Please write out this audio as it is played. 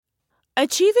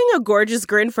Achieving a gorgeous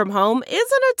grin from home isn't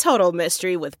a total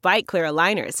mystery with Byte Clear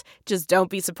aligners. Just don't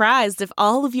be surprised if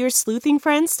all of your sleuthing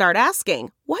friends start asking,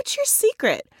 "What's your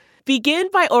secret?" Begin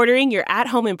by ordering your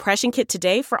at-home impression kit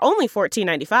today for only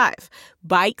 $14.95.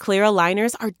 Byte Clear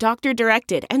aligners are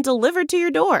doctor-directed and delivered to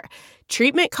your door.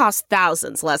 Treatment costs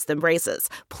thousands less than braces.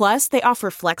 Plus, they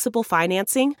offer flexible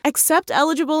financing, accept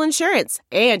eligible insurance,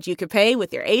 and you can pay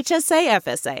with your HSA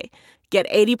FSA. Get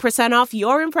 80% off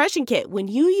your impression kit when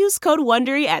you use code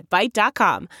WONDERY at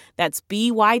Byte.com. That's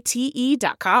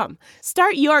BYTE.com.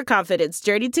 Start your confidence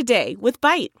journey today with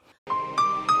Byte.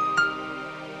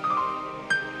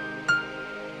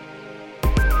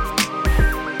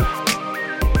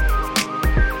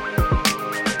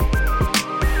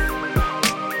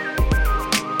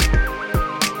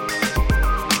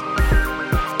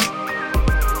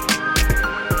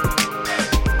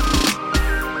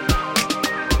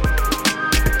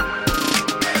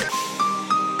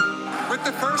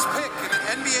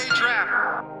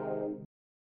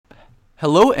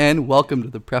 Hello and welcome to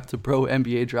the Prep to Pro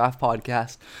NBA Draft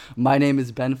Podcast. My name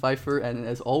is Ben Pfeiffer, and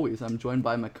as always, I'm joined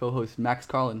by my co-host Max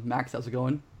Carlin. Max, how's it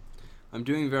going? I'm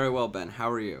doing very well, Ben. How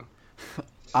are you?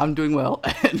 I'm doing well,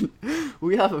 and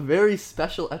we have a very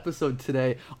special episode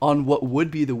today on what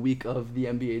would be the week of the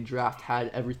NBA Draft had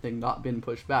everything not been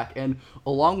pushed back. And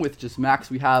along with just Max,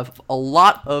 we have a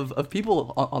lot of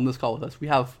people on this call with us. We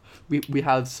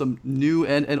have some new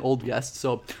and old guests,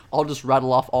 so I'll just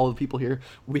rattle off all the people here.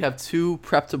 We have two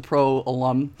Prep to Pro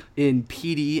alum in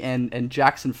PD and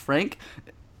Jackson Frank.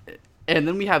 And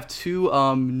then we have two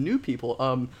new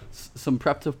people, some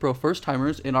Prep to Pro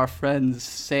first-timers, and our friends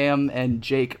Sam and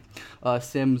Jake,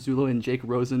 Sam Zulo and Jake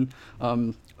Rosen,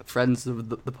 friends of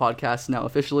the podcast now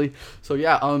officially. So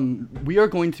yeah, we are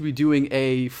going to be doing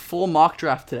a full mock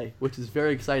draft today, which is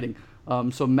very exciting.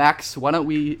 So Max, why don't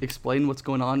we explain what's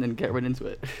going on and get right into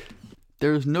it?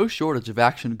 There's no shortage of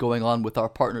action going on with our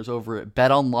partners over at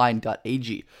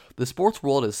betonline.ag. The sports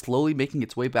world is slowly making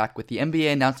its way back, with the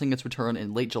NBA announcing its return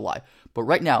in late July. But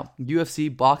right now, UFC,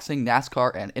 boxing,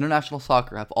 NASCAR, and international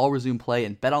soccer have all resumed play,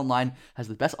 and BetOnline has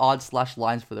the best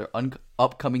odds/lines for their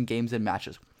upcoming games and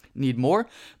matches. Need more?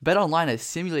 BetOnline has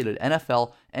simulated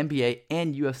NFL, NBA,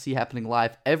 and UFC happening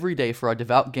live every day for our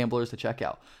devout gamblers to check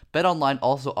out. BetOnline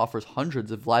also offers hundreds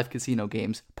of live casino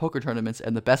games, poker tournaments,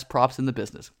 and the best props in the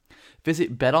business.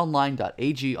 Visit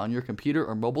betonline.ag on your computer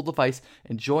or mobile device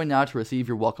and join now to receive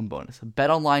your welcome bonus.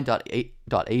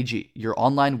 betonline.ag, your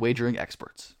online wagering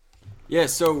experts. Yeah,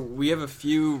 so we have a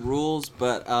few rules,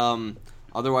 but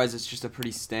otherwise it's just a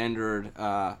pretty standard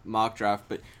mock draft.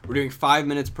 But we're doing 5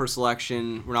 minutes per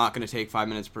selection. We're not going to take 5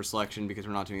 minutes per selection because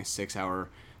we're not doing a 6-hour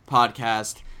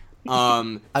podcast.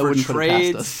 I wouldn't put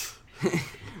it past us.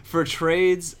 For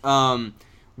trades,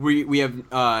 we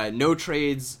have no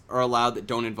trades are allowed that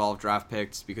don't involve draft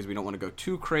picks because we don't want to go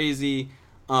too crazy.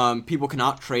 People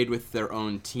cannot trade with their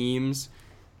own teams.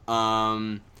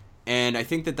 And I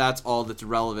think that's all that's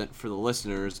relevant for the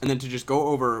listeners. And then to just go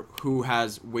over who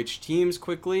has which teams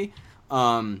quickly,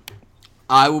 I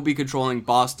will be controlling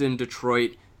Boston,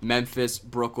 Detroit, Memphis,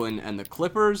 Brooklyn, and the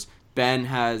Clippers. Ben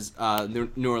has the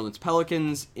New Orleans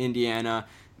Pelicans, Indiana,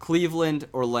 Cleveland,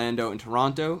 Orlando, and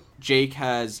Toronto. Jake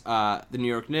has the New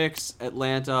York Knicks,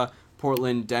 Atlanta,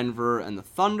 Portland, Denver, and the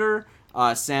Thunder.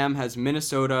 Sam has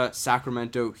Minnesota,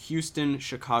 Sacramento, Houston,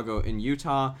 Chicago, and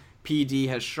Utah. PD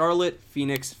has Charlotte,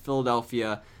 Phoenix,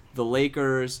 Philadelphia, the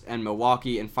Lakers, and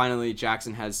Milwaukee. And finally,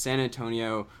 Jackson has San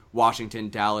Antonio, Washington,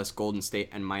 Dallas, Golden State,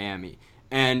 and Miami.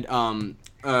 And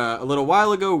a little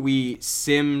while ago, we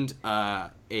simmed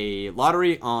a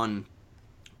lottery on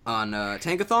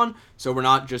Tankathon, so we're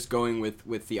not just going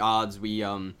with the odds. We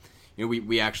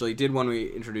actually did one. We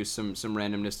introduced some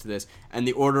randomness to this, and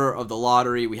the order of the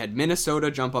lottery, we had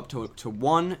Minnesota jump up to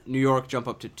 1, New York jump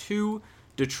up to 2,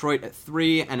 Detroit at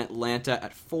 3, and Atlanta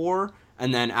at 4.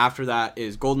 And then after that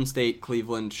is Golden State,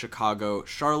 Cleveland, Chicago,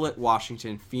 Charlotte,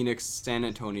 Washington, Phoenix, San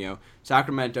Antonio,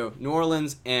 Sacramento, New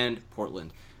Orleans, and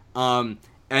Portland.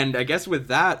 And I guess with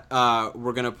that,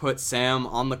 we're going to put Sam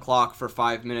on the clock for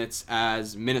 5 minutes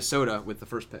as Minnesota with the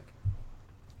first pick.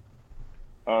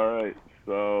 All right.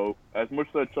 So as much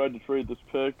as I tried to trade this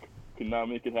pick, could not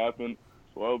make it happen.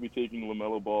 So I will be taking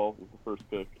LaMelo Ball with the first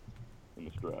pick in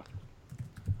this draft.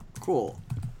 Cool.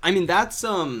 I mean, that's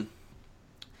Sam,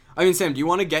 do you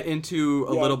want to get into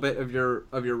a little bit of your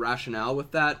rationale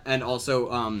with that? And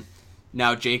also,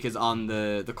 now Jake is on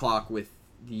the clock with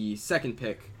the second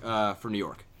pick for New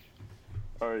York.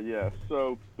 All right, yeah.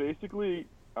 So basically,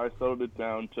 I settled it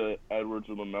down to Edwards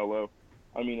or LaMelo.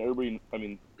 Probably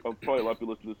a lot of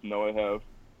people listening to this know I have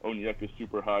Onyeka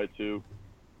super high too,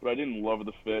 but I didn't love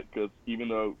the fit because even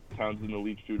though Towns is an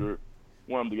elite shooter,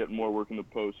 want him to get more work in the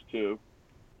post too.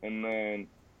 And then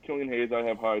Killian Hayes I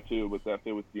have high too, but that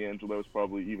fit with D'Angelo is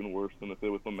probably even worse than the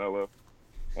fit with LaMelo.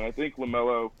 And I think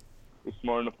LaMelo is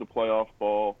smart enough to play off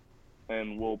ball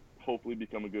and will hopefully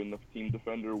become a good enough team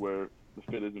defender where the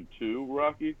fit isn't too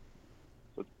rocky.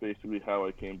 So that's basically how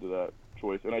I came to that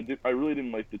choice. And I really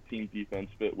didn't like the team defense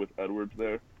fit with Edwards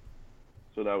there.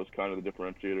 So that was kind of the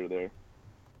differentiator there.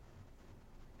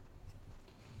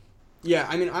 Yeah,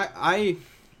 I mean,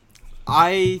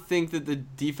 I think that the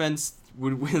defense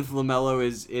with LaMelo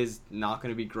is not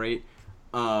going to be great.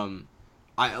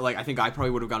 I think I probably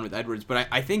would have gone with Edwards, but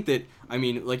I think that, I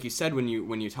mean, like you said when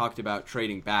you talked about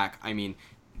trading back, I mean,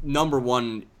 number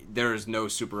one, there is no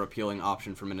super appealing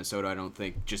option for Minnesota, I don't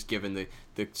think, just given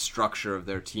the structure of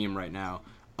their team right now.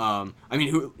 I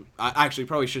mean, I actually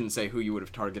probably shouldn't say who you would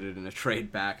have targeted in a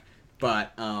trade back,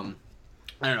 but I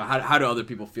don't know. How do other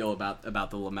people feel about the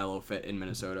LaMelo fit in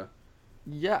Minnesota?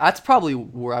 Yeah, that's probably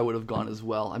where I would have gone as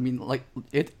well. I mean, like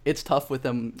it's tough with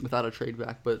them without a trade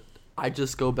back, but I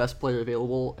just go best player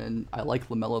available, and I like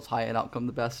LaMelo's high-end outcome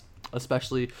the best,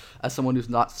 especially as someone who's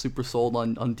not super sold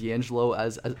on D'Angelo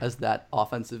as that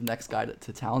offensive next guy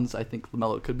to Towns. I think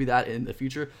LaMelo could be that in the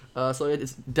future. So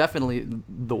it's definitely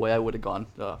the way I would have gone.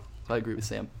 I agree with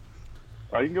Sam.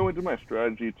 I can go into my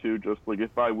strategy too, just like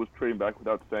if I was trading back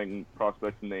without saying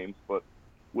prospects and names, but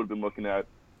would have been looking at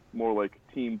more like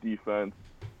team defense,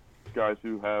 guys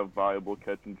who have viable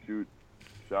catch and shoot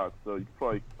shots. So you could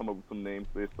probably come up with some names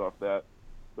based off that.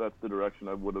 So that's the direction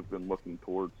I would have been looking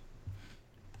towards.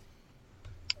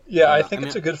 Yeah, I think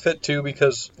it's a good fit too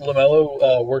because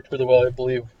LaMelo worked really well, I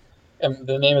believe. And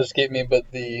the name escaped me,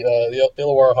 but the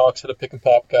Illawarra Hawks had a pick and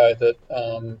pop guy that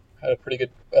had a pretty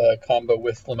good combo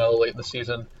with LaMelo late in the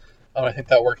season. I think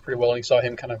that worked pretty well, and you saw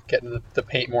him kind of get into the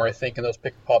paint more, I think, in those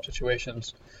pick and pop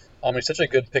situations. He's such a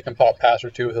good pick and pop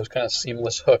passer too, with those kind of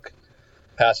seamless hook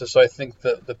passes. So I think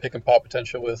the pick and pop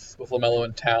potential with LaMelo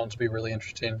and Towns would be really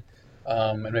interesting,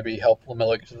 and maybe help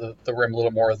LaMelo get to the rim a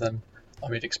little more than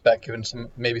you'd expect, given some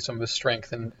of his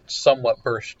strength and somewhat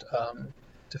burst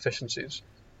deficiencies.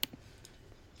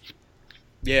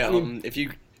 Yeah, if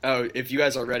you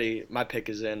guys are ready, my pick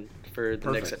is in for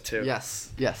the Knicks at 2.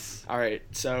 Yes. All right,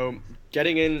 so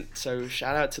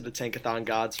shout out to the Tankathon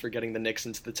gods for getting the Knicks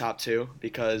into the top 2,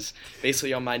 because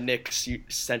basically on my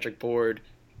Knicks-centric board,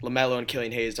 LaMelo and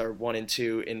Killian Hayes are 1 and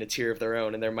 2 in the tier of their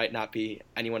own, and there might not be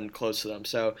anyone close to them.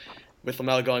 So with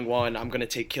LaMelo going 1, I'm going to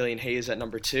take Killian Hayes at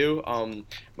number 2.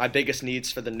 My biggest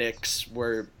needs for the Knicks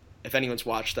were, if anyone's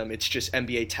watched them, it's just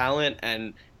NBA talent,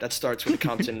 and that starts with the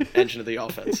Compton engine of the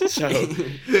offense. So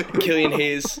Killian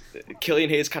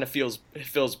Hayes kind of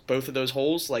fills both of those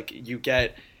holes. Like,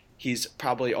 he's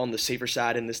probably on the safer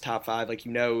side in this top 5. Like,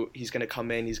 he's going to come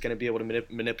in, he's going to be able to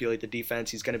manipulate the defense,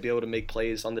 he's going to be able to make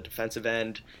plays on the defensive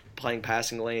end, playing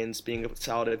passing lanes, being a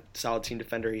solid team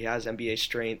defender. He has NBA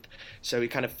strength, so he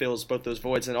kind of fills both those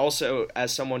voids. And also,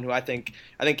 as someone who I think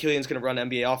Killian's going to run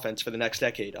NBA offense for the next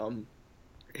decade.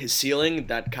 His ceiling,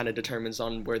 that kind of determines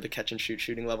on where the catch and shoot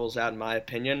shooting level is at, in my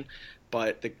opinion.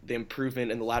 But the improvement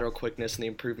in the lateral quickness and the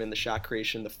improvement in the shot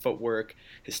creation, the footwork,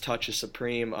 his touch is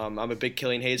supreme. I'm a big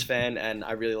Killian Hayes fan, and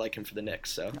I really like him for the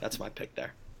Knicks, so that's my pick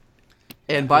there.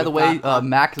 And by the way,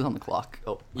 Max is on the clock.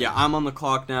 Oh. Yeah, I'm on the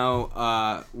clock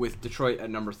now with Detroit at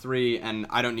number 3, and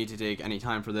I don't need to take any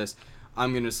time for this.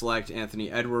 I'm going to select Anthony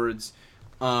Edwards.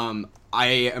 I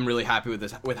am really happy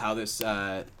with how this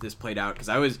played out, because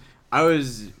I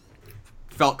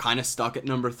felt kind of stuck at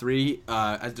number 3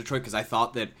 as Detroit, because I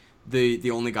thought that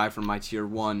the only guy from my tier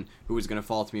 1 who was going to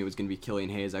fall to me was going to be Killian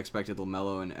Hayes. I expected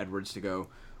LaMelo and Edwards to go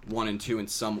 1 and 2 in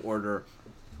some order.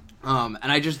 And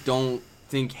I just don't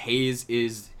think Hayes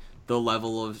is the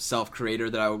level of self-creator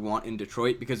that I would want in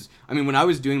Detroit, because, I mean, when I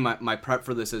was doing my prep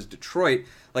for this as Detroit,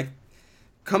 like,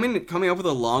 coming up with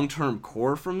a long-term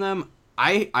core from them,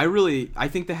 I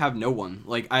think they have no one.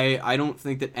 Like, I don't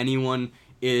think that anyone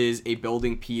is a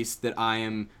building piece that I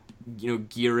am,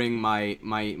 gearing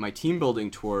my team building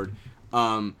toward.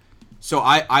 So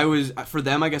I was, for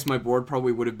them, I guess my board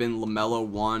probably would have been LaMelo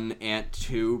 1, Ant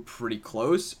 2, pretty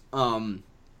close.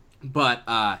 But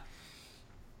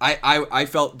I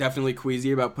felt definitely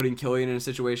queasy about putting Killian in a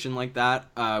situation like that.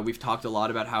 We've talked a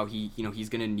lot about how he's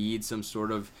going to need some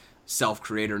sort of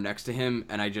self-creator next to him,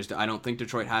 and I don't think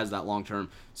Detroit has that long term.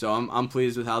 So I'm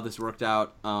pleased with how this worked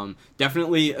out.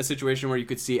 Definitely a situation where you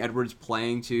could see Edwards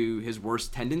playing to his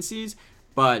worst tendencies,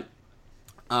 but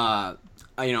I'm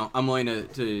willing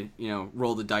to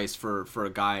roll the dice for a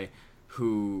guy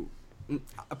who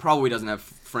probably doesn't have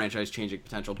franchise-changing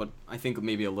potential, but I think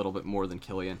maybe a little bit more than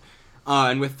Killian.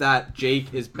 And with that,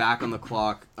 Jake is back on the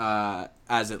clock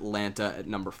as Atlanta at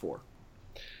number 4.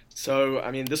 So,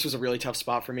 I mean, this was a really tough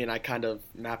spot for me, and I kind of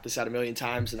mapped this out a million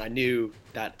times, and I knew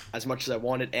that as much as I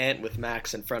wanted Ant with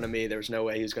Max in front of me, there was no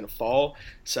way he was going to fall.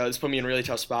 So this put me in a really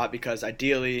tough spot because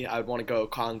ideally I would want to go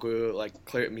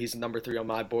Kongwu, he's number 3 on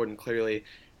my board, and clearly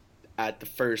at the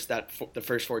first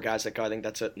 4 guys that go, I think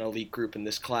that's an elite group in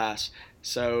this class.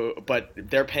 So, but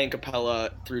they're paying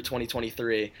Capella through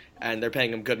 2023, and they're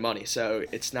paying him good money, so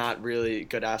it's not really a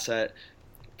good asset.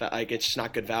 It's just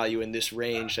not good value in this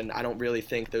range, and I don't really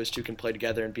think those two can play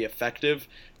together and be effective.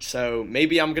 So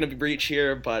maybe I'm gonna reach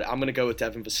here, but I'm gonna go with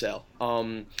Devin Vassell.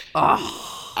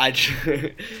 I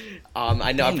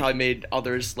know I probably made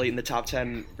others late in the top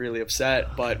 10 really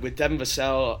upset, but with Devin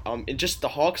Vassell, and just the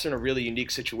Hawks are in a really unique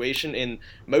situation. In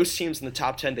most teams in the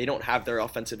top 10, they don't have their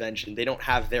offensive engine, they don't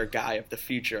have their guy of the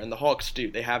future, and the Hawks do.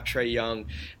 They have Trae Young,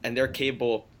 and they're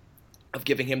capable of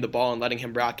giving him the ball and letting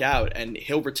him rock out, and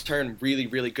he'll return really,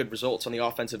 really good results on the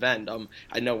offensive end.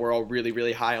 I know we're all really,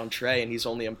 really high on Trae, and he's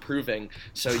only improving.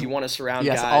 So you want to surround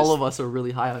yes, guys. all of us are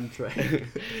really high on Trae.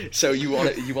 So you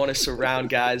want to surround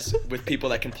guys with people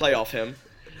that can play off him.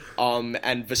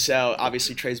 And Vassell,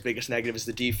 obviously Trae's biggest negative is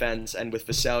the defense, and with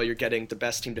Vassell, you're getting the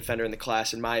best team defender in the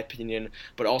class, in my opinion,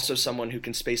 but also someone who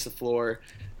can space the floor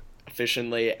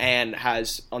efficiently and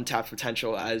has untapped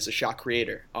potential as a shot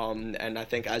creator. And I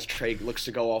think as Trae looks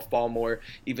to go off ball more,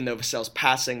 even though Vassell's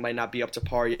passing might not be up to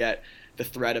par yet, the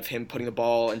threat of him putting the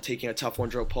ball and taking a tough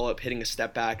one-drill pull-up, hitting a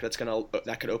step back,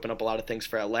 that could open up a lot of things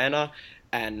for Atlanta.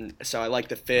 And so I like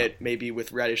the fit maybe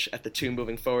with Reddish at the 2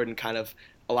 moving forward, and kind of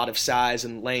a lot of size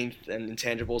and length and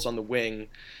intangibles on the wing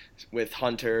with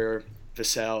Hunter,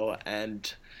 Vassell,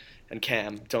 and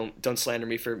Cam. Don't slander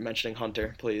me for mentioning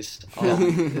Hunter, please.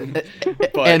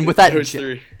 But and with that, those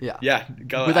 3, yeah,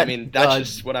 go. That, that's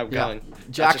just what I'm going.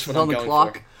 Jackson's on the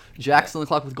clock. Jackson on the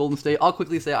clock with Golden State. I'll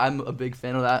quickly say I'm a big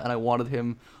fan of that, and I wanted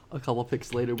him a couple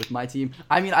picks later with my team.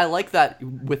 I mean, I like that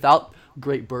without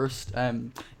great burst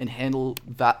and handle,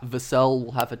 that Vassell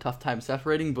will have a tough time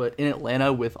separating, but in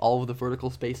Atlanta with all of the vertical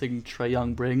spacing Trae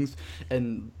Young brings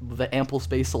and the ample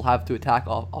space he'll have to attack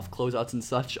off closeouts and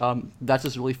such, that's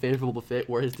just really favorable to fit,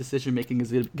 where his decision making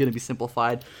is going to be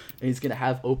simplified, and he's going to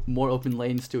have more open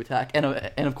lanes to attack, and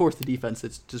of course the defense.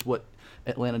 It's just what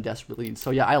Atlanta desperately needs.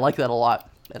 So yeah, I like that a lot,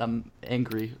 and I'm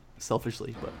angry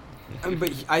selfishly, but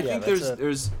I think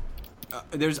there's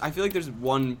I feel like there's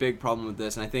one big problem with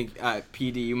this, and I think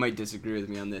PD, you might disagree with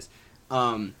me on this.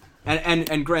 And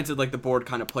granted, like, the board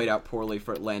kind of played out poorly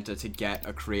for Atlanta to get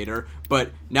a creator,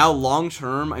 but now long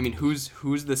term, I mean, who's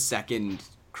the second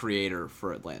creator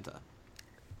for Atlanta?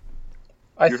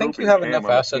 I think you have enough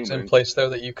assets in place though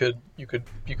that you could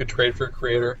trade for a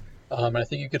creator. And I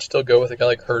think you could still go with a guy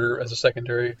like Herter as a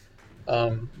secondary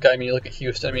guy. I mean, you look at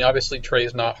Houston. I mean, obviously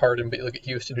Trae's not Harden, but you look at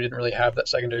Houston, who didn't really have that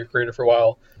secondary creator for a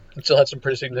while, and still had some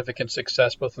pretty significant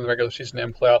success both in the regular season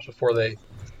and playoffs before they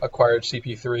acquired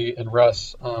CP3 and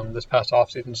Russ this past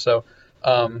offseason. So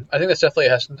I think that's definitely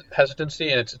a hesitancy,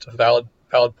 and it's a valid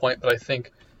point. But I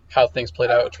think how things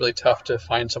played out, it's really tough to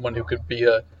find someone who could be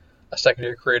a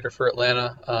secondary creator for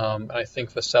Atlanta. And I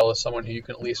think Vassell is someone who you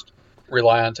can at least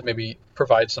rely on to maybe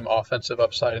provide some offensive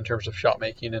upside in terms of shot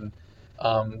making, and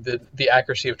the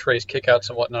accuracy of Trae's kickouts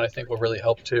and whatnot, I think will really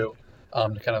help too,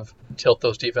 to kind of tilt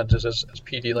those defenses as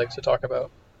PD likes to talk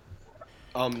about.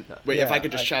 If I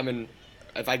could just chime in,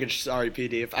 sorry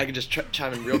PD, if I could just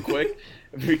chime in real quick,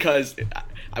 because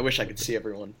I wish I could see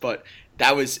everyone, but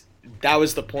that was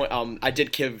the point. I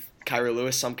did give Kyra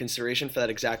Lewis some consideration for that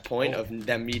exact point of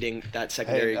them meeting that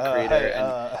secondary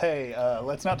creator.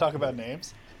 Let's not talk about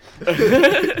names.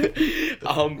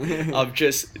 Of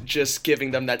just giving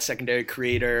them that secondary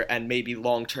creator and maybe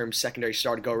long-term secondary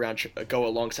star to go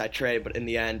alongside Trae, but in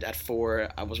the end at 4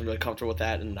 I wasn't really comfortable with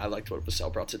that, and I liked what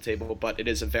Vassell brought to the table, but it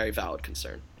is a very valid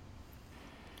concern.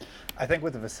 I think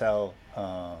with Vassell,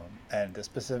 and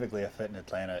specifically a fit in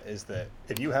Atlanta, is that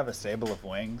if you have a stable of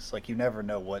wings, like, you never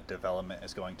know what development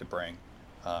is going to bring.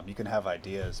 You can have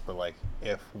ideas, but like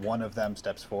if one of them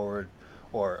steps forward,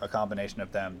 or a combination of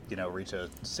them, reach a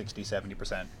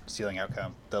 60-70% ceiling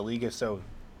outcome, the league is so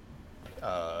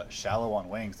shallow on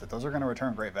wings that those are going to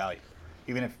return great value.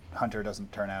 Even if Hunter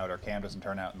doesn't turn out or Cam doesn't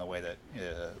turn out in the way that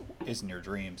is in your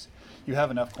dreams, you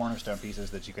have enough cornerstone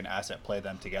pieces that you can asset play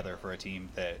them together for a team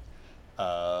that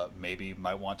maybe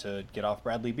might want to get off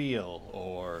Bradley Beal,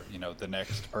 or the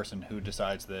next person who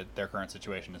decides that their current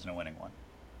situation isn't a winning one.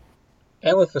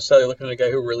 And with Vassell, you're looking at a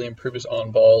guy who really improved his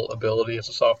on-ball ability as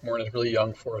a sophomore and is really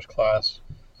young for his class.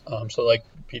 So like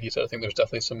PD said, I think there's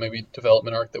definitely some maybe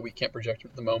development arc that we can't project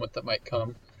at the moment that might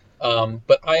come.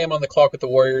 But I am on the clock with the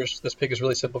Warriors. This pick is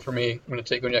really simple for me. I'm going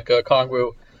to take Onyeka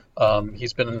Okongwu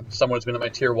He's been someone who's been in my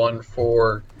tier 1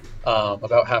 for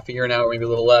about half a year now, or maybe a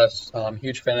little less.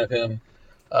 Huge fan of him.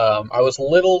 I was a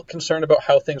little concerned about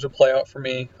how things would play out for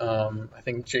me. I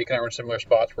think Jake and I were in similar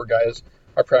spots where guys,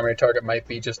 our primary target might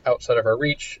be just outside of our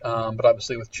reach. But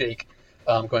obviously with Jake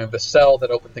going Vassell,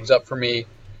 that opened things up for me.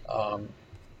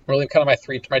 Really kind of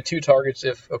my two targets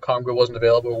if Okongwu wasn't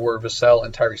available were Vassell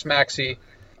and Tyrese Maxey.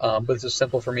 But this is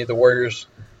simple for me. The Warriors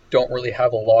don't really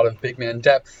have a lot of big man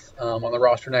depth on the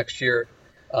roster next year.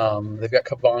 They've got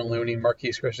Kevon Looney,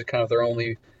 Marquise Chris is kind of their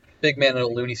only big man, and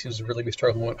Looney seems to really be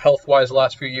struggling with health-wise the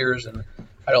last few years, and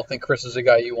I don't think Chris is a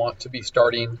guy you want to be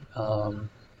starting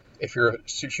if you're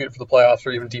shooting for the playoffs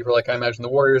or even deeper like I imagine the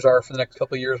Warriors are for the next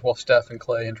couple of years, while Steph and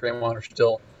Clay and Draymond are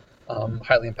still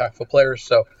highly impactful players.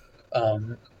 So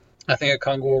I think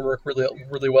Okongwu will work really,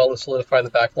 really well to solidify the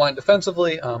back line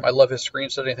defensively. I love his screen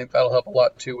setting. I think that'll help a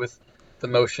lot too with the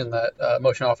motion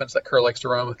offense that Kerr likes to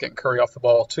run with getting Curry off the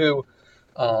ball too.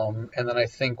 And then I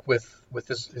think with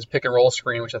his pick and roll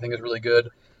screen, which I think is really good,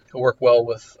 he'll work well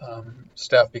with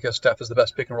Steph because Steph is the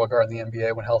best pick and roll guard in the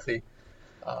NBA when healthy.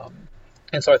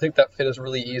 And so I think that fit is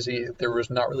really easy. There was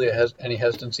not really any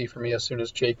hesitancy for me as soon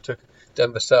as Jake took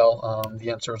Devin Vassell. The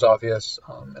answer was obvious,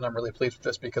 and I'm really pleased with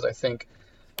this because I think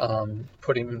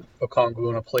putting Okongwu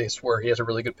in a place where he has a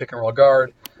really good pick and roll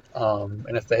guard,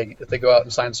 and if they go out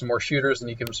and sign some more shooters and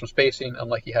you give him some spacing,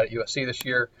 unlike he had at USC this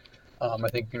year, I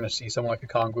think you're going to see someone like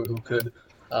Okongwu who could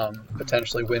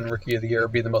potentially win Rookie of the Year,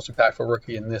 be the most impactful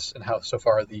rookie in this, and how so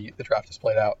far the draft has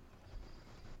played out.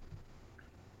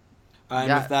 And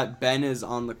with that, Ben is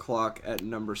on the clock at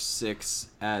number 6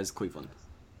 as Cleveland.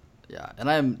 Yeah,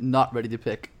 and I am not ready to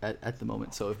pick at the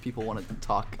moment, so if people want to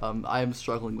talk, I am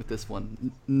struggling with this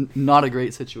one. Not a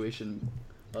great situation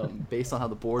based on how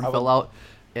the board fell out,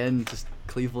 and just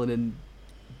Cleveland and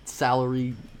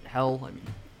salary hell. I mean,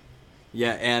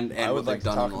 yeah, and I would what like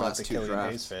they've to done talk in the about last the two Killian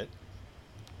drafts. Hayes fit.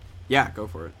 Yeah, go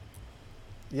for it.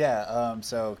 Yeah,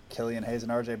 so Killian Hayes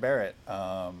and RJ Barrett,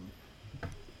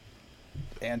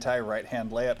 anti-right-hand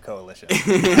layup coalition.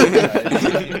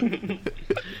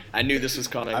 I knew this was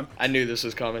coming. I knew this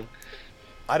was coming.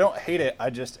 I don't hate it.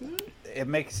 It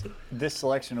makes this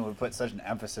selection would put such an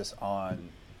emphasis on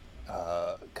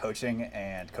coaching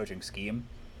and coaching scheme,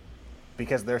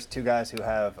 because there's two guys who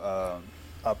have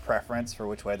a preference for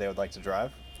which way they would like to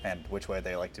drive and which way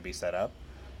they like to be set up.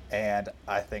 And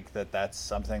I think that that's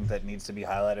something that needs to be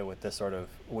highlighted with this sort of,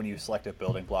 when you select a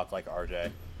building block like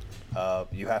RJ,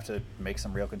 you have to make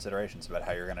some real considerations about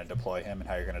how you're going to deploy him and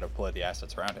how you're going to deploy the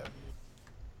assets around him.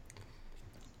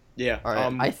 Yeah. all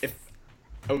right.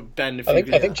 Ben, if I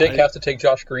think Jake has to take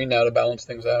Josh Green now to balance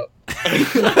things out.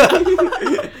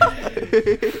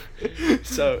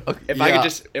 So if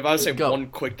I was saying one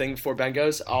quick thing before Ben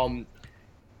goes,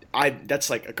 that's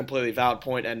like a completely valid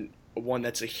point and one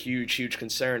that's a huge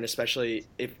concern, especially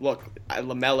if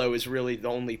LaMelo is really the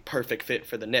only perfect fit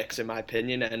for the Knicks in my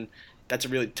opinion, and that's a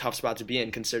really tough spot to be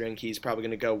in considering he's probably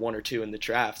going to go 1 or 2 in the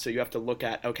draft. So you have to look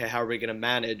at, okay, how are we going to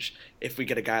manage if we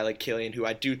get a guy like Killian, who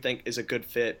I do think is a good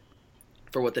fit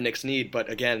for what the Knicks need, but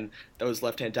again, those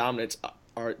left-hand dominants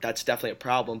that's definitely a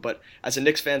problem. But as a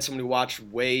Knicks fan, someone who watched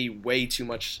way too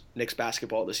much Knicks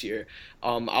basketball this year,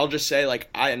 I'll just say, like,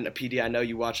 and PD, I know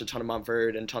you watched a ton of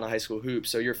Montverde and a ton of high school hoops,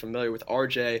 so you're familiar with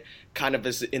RJ kind of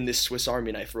as in this Swiss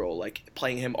Army knife role, like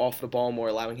playing him off the ball more,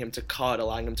 allowing him to cut,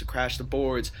 allowing him to crash the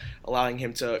boards, allowing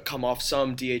him to come off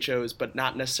some DHOs, but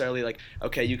not necessarily like,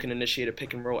 okay, you can initiate a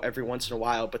pick and roll every once in a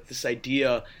while, but this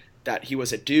idea that he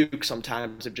was at Duke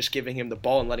sometimes of just giving him the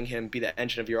ball and letting him be the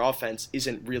engine of your offense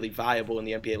isn't really viable in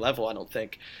the NBA level, I don't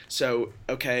think. So,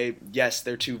 okay, yes,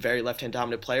 they're two very left-hand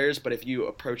dominant players, but if you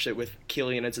approach it with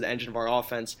Killian as the engine of our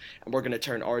offense, and we're going to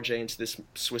turn RJ into this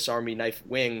Swiss Army knife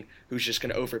wing who's just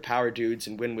going to overpower dudes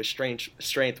and win with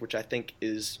strength, which I think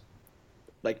is,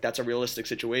 like, that's a realistic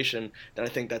situation, then I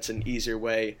think that's an easier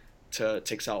way to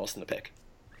take solace in the pick.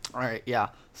 All right, yeah.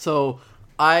 So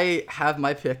I have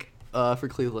my pick for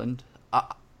Cleveland.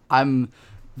 I'm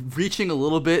reaching a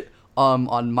little bit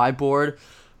on my board,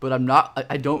 but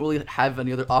I don't really have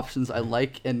any other options I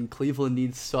like, and Cleveland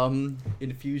needs some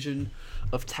infusion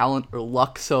of talent or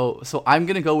luck. So I'm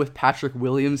gonna go with Patrick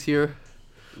Williams here,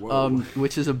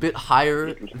 which is a bit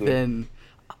higher than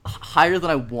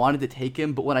I wanted to take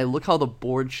him. But when I look how the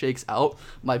board shakes out,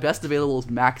 my best available is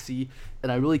Maxey,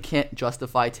 and I really can't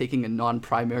justify taking a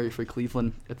non-primary for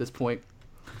Cleveland at this point.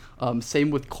 Same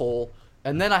with Cole.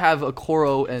 And then I have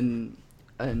Okoro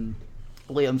and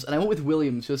Williams. And I went with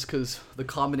Williams just because the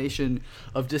combination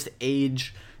of just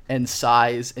age and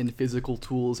size and physical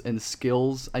tools and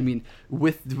skills. I mean,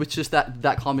 with just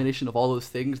that combination of all those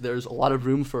things, there's a lot of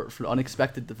room for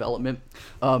unexpected development.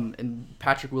 And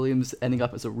Patrick Williams ending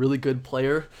up as a really good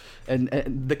player. And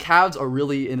the Cavs are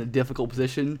really in a difficult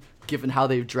position given how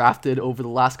they've drafted over the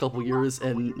last couple years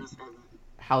and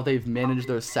how they've managed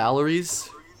their salaries.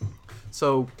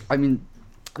 So, I mean,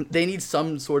 they need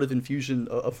some sort of infusion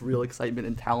of real excitement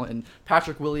and talent. And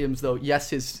Patrick Williams, though, yes,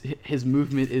 his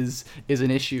movement is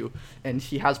an issue, and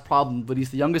he has problems, but he's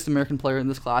the youngest American player in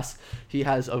this class. He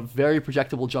has a very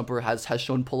projectable jumper, has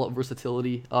shown pull-up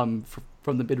versatility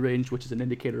from the mid-range, which is an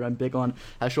indicator I'm big on,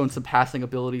 has shown some passing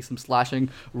ability, some slashing,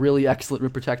 really excellent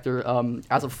rim protector.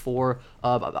 As a 4,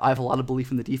 I have a lot of belief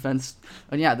in the defense.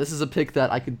 And yeah, this is a pick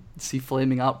that I could see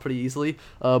flaming out pretty easily,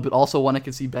 but also one I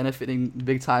could see benefiting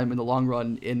big time in the long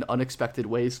run in unexpected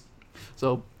ways.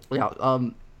 So yeah,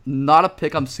 not a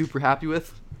pick I'm super happy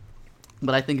with,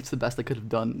 but I think it's the best I could have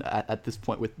done at this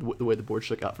point with the way the board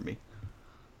shook out for me.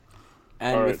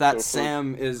 And All with right, that, so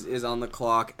Sam is on the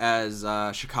clock as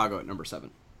Chicago at number 7.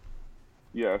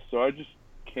 Yeah, so I just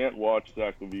can't watch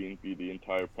Zach LaVine be the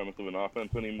entire premise of an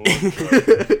offense anymore.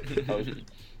 So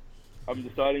I'm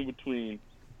deciding between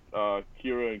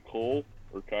Kira and Cole,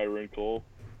 or Kyra and Cole.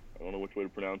 I don't know which way to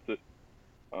pronounce it.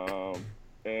 And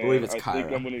I believe it's I Kyra.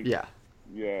 think I'm gonna, Yeah.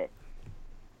 Yeah.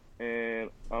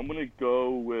 And I'm gonna go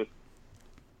with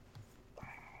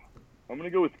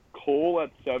Cole at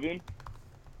 7.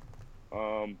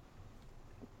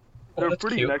 They're That's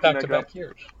pretty cute. neck and neck Back-to-back up.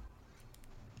 years.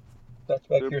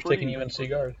 Back-to-back They're years pretty- taking UNC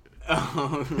guard.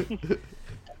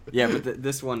 Yeah, but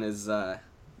this one is, I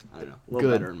don't know, a little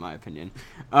Good. better in my opinion.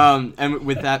 And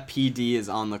with that, PD is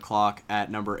on the clock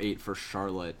at number 8 for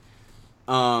Charlotte.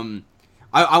 I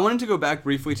wanted to go back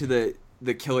briefly to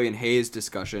the Killian Hayes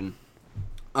discussion.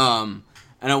 And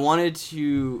I wanted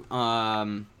to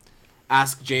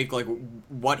ask Jake, like,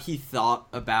 what he thought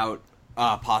about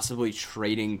possibly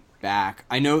trading back.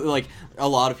 I know, like, a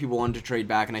lot of people wanted to trade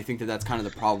back, and I think that that's kind of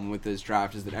the problem with this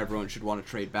draft, is that everyone should want to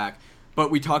trade back. But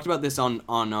we talked about this on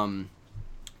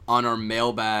our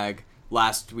mailbag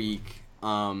last week.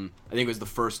 I think it was the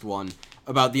first one,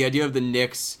 about the idea of the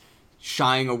Knicks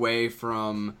shying away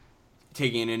from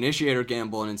taking an initiator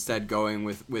gamble and instead going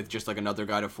with just like another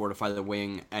guy to fortify the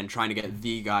wing and trying to get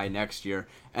the guy next year.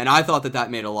 And I thought that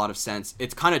made a lot of sense.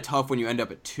 It's kind of tough when you end up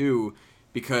at 2,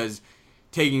 because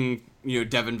taking,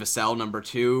 Devin Vassell number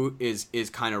 2 is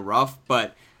kind of rough.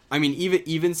 But I mean,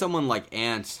 even someone like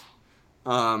Ant,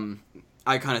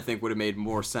 I kind of think would have made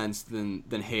more sense than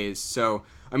Hayes. So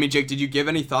I mean, Jake, did you give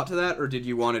any thought to that, or did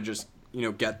you want to just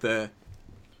get the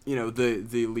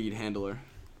lead handler?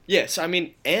 Yes, I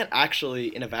mean, Ant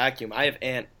actually, in a vacuum, I have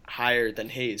Ant higher than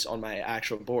Hayes on my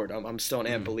actual board. I'm still an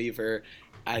Ant believer.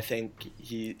 I think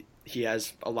he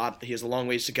has a long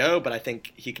ways to go, but I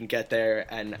think he can get there,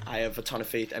 and I have a ton of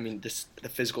faith. I mean, the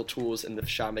physical tools and the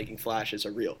shot-making flashes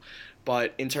are real.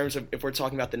 But in terms of, if we're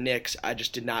talking about the Knicks, I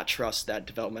just did not trust that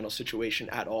developmental situation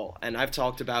at all. And I've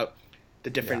talked about the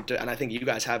different, and I think you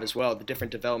guys have as well, the different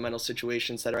developmental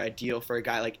situations that are ideal for a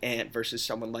guy like Ant versus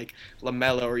someone like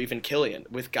LaMelo or even Killian.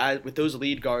 With those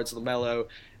lead guards, LaMelo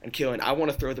and Killian, I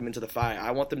want to throw them into the fire.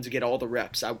 I want them to get all the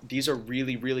reps. These are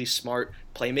really, really smart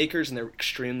playmakers, and they're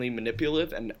extremely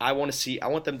manipulative, and I want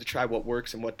them to try what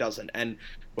works and what doesn't. And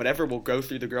whatever will go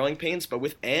through the growing pains. But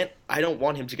with Ant, I don't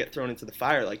want him to get thrown into the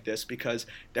fire like this, because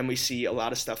then we see a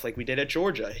lot of stuff like we did at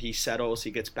Georgia. He settles,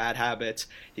 he gets bad habits,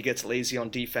 he gets lazy on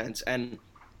defense, and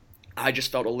I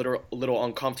just felt a little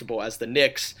uncomfortable as the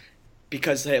Knicks,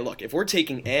 because, hey, look, if we're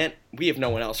taking Ant, we have no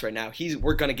one else right now.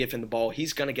 We're going to give him the ball.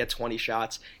 He's going to get 20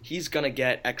 shots. He's going to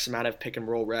get X amount of pick and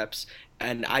roll reps,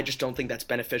 and I just don't think that's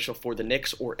beneficial for the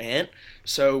Knicks or Ant.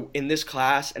 So in this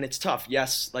class, and it's tough,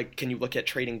 yes, like, can you look at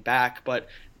trading back, but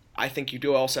I think you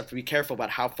do also have to be careful about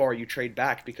how far you trade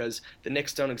back, because the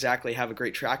Knicks don't exactly have a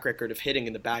great track record of hitting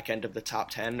in the back end of the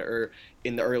top 10 or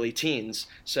in the early teens.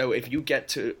 So if you get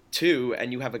to 2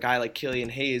 and you have a guy like Killian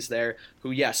Hayes there,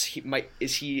 who, yes,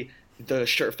 is he the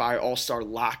surefire all-star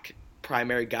lock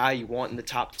primary guy you want in the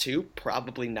top 2?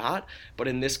 Probably not. But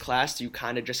in this class, you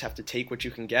kind of just have to take what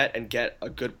you can get and get a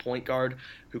good point guard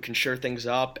who can shore things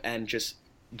up and just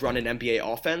run an NBA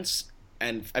offense.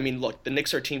 And, I mean, look, the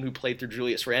Knicks are a team who played through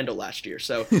Julius Randle last year,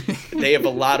 so they have a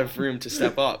lot of room to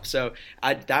step up. So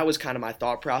that was kind of my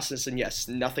thought process. And, yes,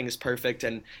 nothing is perfect,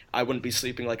 and I wouldn't be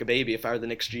sleeping like a baby if I were the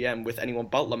Knicks GM with anyone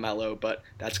but LaMelo, but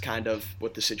that's kind of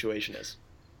what the situation is.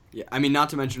 Yeah, I mean, not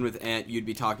to mention with Ant, you'd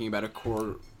be talking about a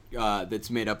core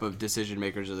that's made up of decision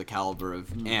makers of the caliber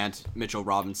of Ant, Mitchell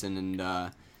Robinson,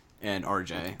 and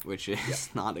RJ, which is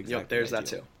not exactly. Yep, there's ideal. that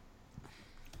too.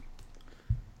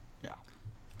 Yeah.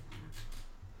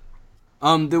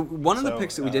 The one of the So,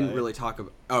 picks that we didn't really talk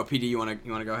about. Oh, PD, you wanna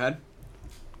go ahead?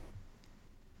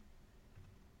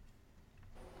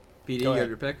 PD, you ahead. have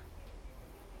your pick.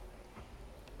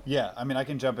 Yeah, I mean, I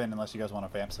can jump in unless you guys want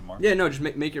to vamp some more. Yeah, no, just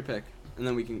make your pick, and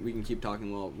then we can keep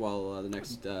talking while the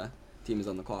next team is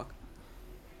on the clock.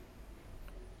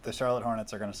 The Charlotte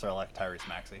Hornets are going to select Tyrese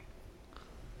Maxey.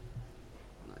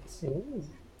 Nice. Ooh,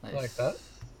 Nice. I like that.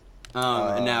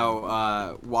 And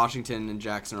now Washington and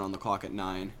Jackson are on the clock at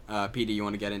 9. PD, you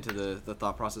want to get into the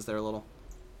thought process there a little?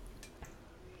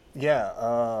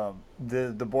 Yeah,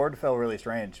 the board felt really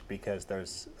strange because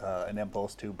there's an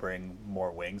impulse to bring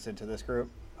more wings into this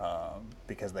group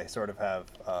because they sort of have,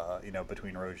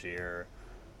 between Rozier,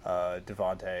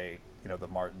 Devontae, the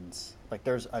Martins, like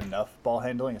there's enough ball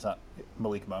handling. It's not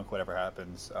Malik Monk, whatever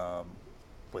happens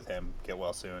with him, get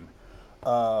well soon.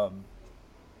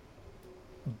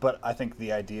 But I think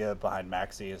the idea behind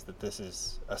Maxey is that this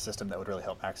is a system that would really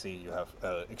help Maxey. You have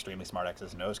an extremely smart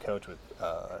X's and O's coach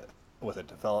with a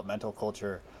developmental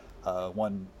culture,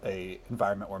 a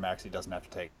environment where Maxey doesn't have to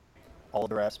take all of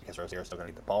the reps because Rozier is still going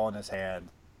to get the ball in his hands.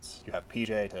 You have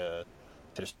PJ to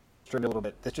distribute a little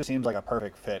bit. This just seems like a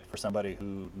perfect fit for somebody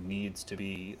who needs to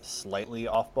be slightly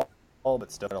off ball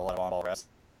but still get a lot of on-ball reps.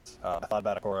 I thought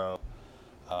about Okoro.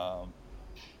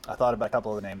 I thought about a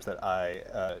couple of the names that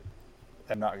I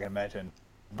am not going to mention,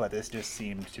 but this just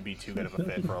seemed to be too good of a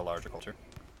fit for a larger culture.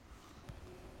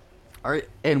 All right,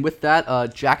 and with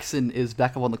that, Jackson is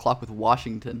back up on the clock with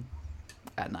Washington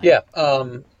at 9. Yeah,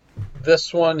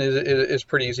 this one is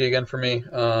pretty easy again for me.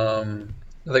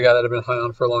 The guy that I've been high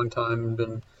on for a long time and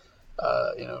been,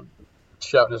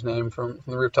 shouting his name from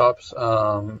the rooftops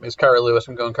is Kyra Lewis.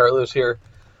 I'm going Kyra Lewis here.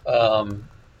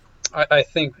 I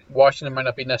think Washington might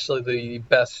not be necessarily the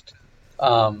best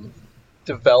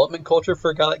development culture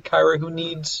for a guy like Kyra who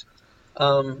needs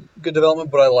good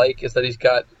development. What I like is that he's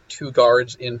got 2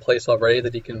 guards in place already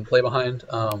that he can play behind,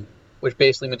 which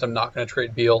basically means I'm not going to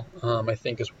trade Beal. I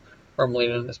think is where I'm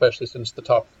leaning, especially since the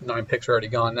top 9 picks are already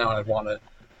gone now, and I'd want a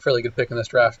fairly good pick in this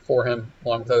draft for him,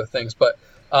 along with other things. But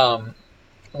one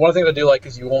of the things I do like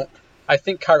is I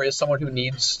think Kyrie is someone who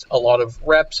needs a lot of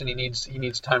reps, and he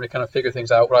needs time to kind of figure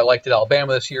things out. What I liked at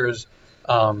Alabama this year is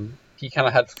he kind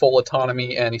of had full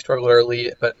autonomy, and he struggled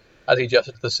early, but as he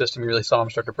adjusted to the system, you really saw him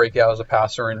start to break out as a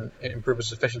passer and improve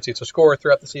his efficiency as a scorer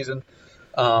throughout the season.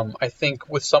 I think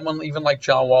with someone even like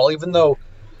John Wall, even though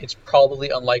it's probably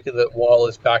unlikely that Wall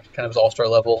is back to kind of his all-star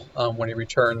level when he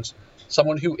returns,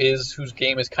 someone whose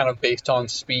game is kind of based on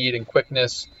speed and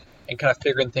quickness and kind of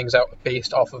figuring things out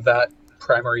based off of that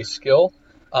primary skill,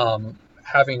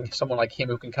 having someone like him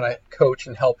who can kind of coach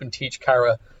and help and teach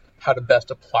Kyra how to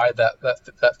best apply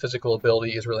that physical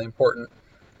ability is really important.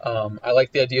 I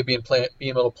like the idea of being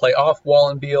able to play off Wall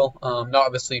and Beal. Not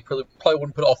obviously, probably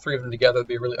wouldn't put all 3 of them together. It'd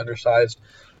be really undersized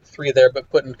 3 there, but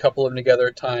putting a couple of them together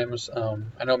at times.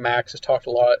 I know Max has talked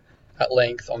a lot at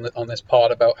length on this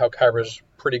pod about how Kyra's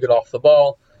pretty good off the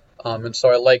ball. And so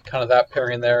I like kind of that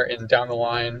pairing there. And down the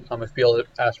line, if Beal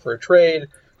asks for a trade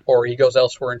or he goes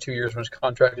elsewhere in 2 years when his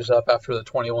contract is up after the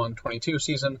 21-22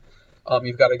 season,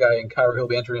 you've got a guy in Kyra who'll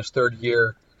be entering his 3rd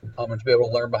year and to be able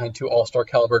to learn behind 2 all-star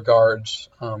caliber guards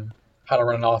how to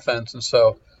run an offense. And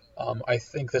so I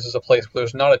think this is a place where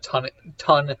there's not a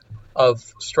ton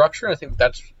of structure. I think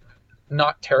that's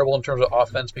not terrible in terms of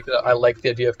offense because I like the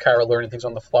idea of Kyra learning things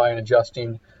on the fly and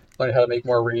adjusting, learning how to make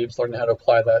more reads, learning how to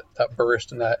apply that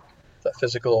burst and that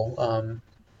physical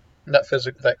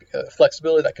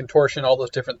flexibility, that contortion, all those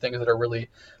different things that are really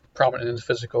prominent in his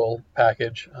physical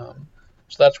package.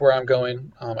 So that's where I'm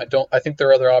going. I think there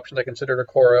are other options. I considered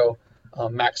Okoro.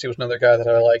 Maxey was another guy that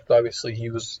I liked, but obviously he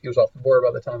was off the board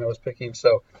by the time I was picking.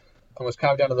 So I was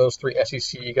kind of down to those 3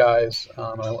 SEC guys.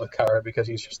 I went with Kyra because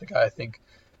he's just the guy I think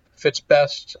fits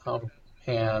best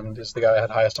and is the guy I had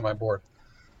highest on my board.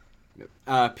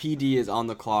 PD is on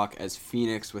the clock as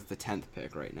Phoenix with the 10th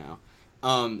pick right now.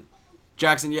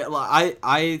 Jackson, yeah,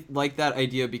 I like that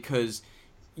idea because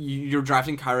you're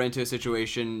drafting Kyra into a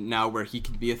situation now where he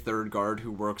could be a 3rd guard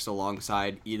who works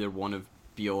alongside either one of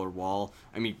Beal or Wall.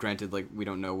 I mean, granted, like we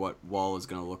don't know what Wall is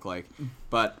going to look like,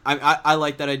 but I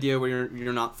like that idea where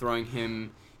you're not throwing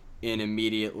him in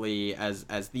immediately as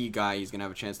the guy. He's going to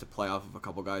have a chance to play off of a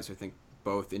couple guys who I think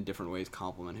both in different ways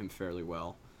complement him fairly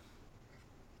well.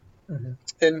 Mm-hmm.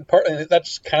 And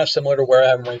that's kind of similar to where I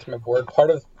have him ranked on my board.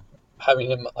 Part of having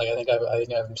him, like I think I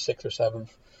have him 6th or 7th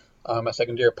my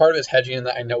 2nd year. Part of it is hedging in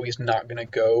that I know he's not going to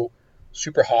go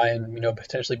super high and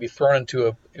potentially be thrown into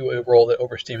a role that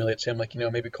overstimulates him, like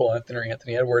maybe Cole Anthony or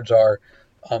Anthony Edwards are.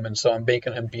 And so I'm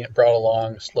banking him being brought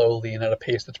along slowly and at a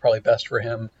pace that's probably best for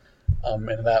him.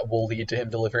 And that will lead to him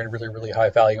delivering really, really high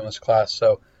value in this class.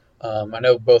 So I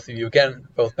know both of you, again,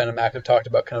 both Ben and Mac have talked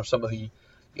about kind of some of the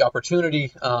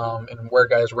opportunity and where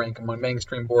guys rank among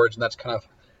mainstream boards, and that's kind of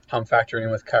how I'm factoring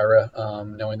in with Kyra,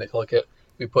 knowing that he'll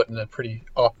be put in a pretty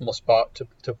optimal spot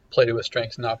to play to his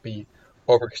strengths and not be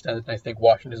overextended. And I think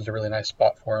Washington's a really nice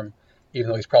spot for him, even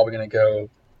though he's probably going to go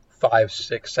 5,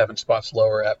 6, 7 spots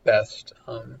lower at best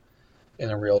in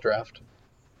a real draft.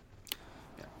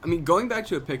 I mean, going back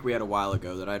to a pick we had a while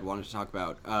ago that I'd wanted to talk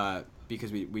about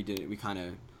because we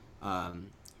kind of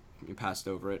passed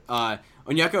over it.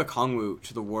 Onyeka Okongwu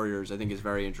to the Warriors, I think, is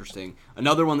very interesting.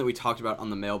 Another one that we talked about on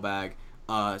the mailbag,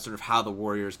 sort of how the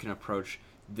Warriors can approach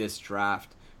this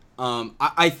draft.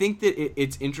 I think that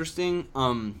it's interesting.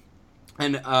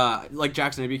 And like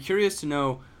Jackson, I'd be curious to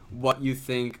know what you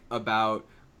think about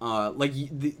like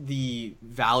the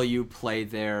value play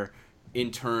there in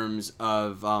terms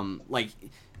of like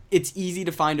it's easy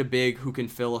to find a big who can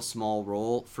fill a small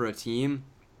role for a team,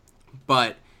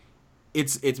 but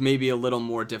it's maybe a little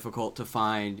more difficult to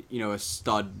find, you know, a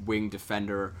stud wing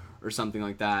defender or something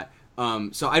like that.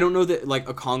 So I don't know that like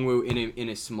Okongwu in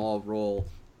a small role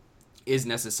is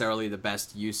necessarily the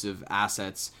best use of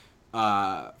assets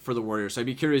for the Warriors. So I'd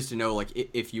be curious to know like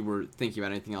if you were thinking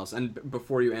about anything else. And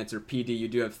before you answer, PD, you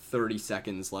do have 30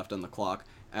 seconds left on the clock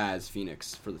as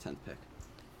Phoenix for the 10th pick.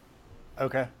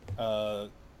 Okay.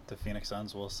 The Phoenix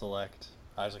Suns will select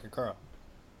Isaac Okoro.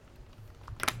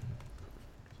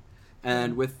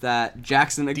 And with that,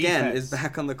 Jackson again Defense. is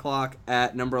back on the clock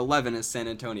at number 11 as San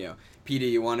Antonio. PD,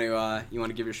 you want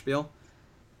to give your spiel?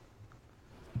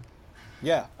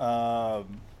 Yeah.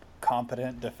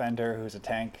 Competent defender who's a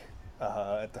tank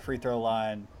at the free throw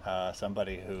line.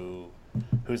 Somebody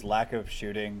whose lack of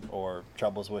shooting or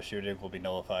troubles with shooting will be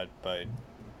nullified by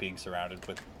being surrounded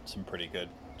with some pretty good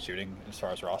shooting as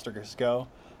far as rosters go.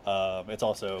 It's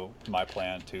also my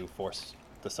plan to force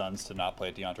the Suns to not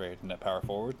play DeAndre Ayton at power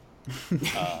forward.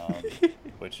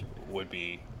 Which would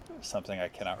be something I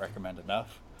cannot recommend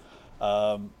enough.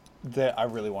 I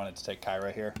really wanted to take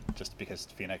Kyra here, just because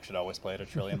Phoenix should always play at 1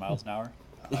 trillion miles an hour.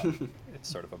 It's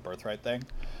sort of a birthright thing.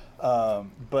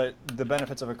 But the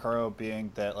benefits of Okoro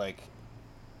being that like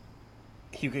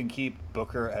you can keep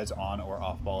Booker as on or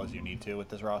off ball as you need to with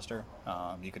this roster.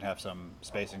 You can have some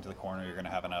spacing to the corner. You're going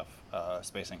to have enough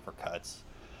spacing for cuts,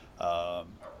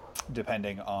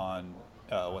 depending on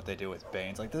what they do with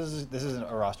Baines. Like this is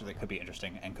a roster that could be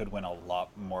interesting and could win a lot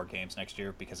more games next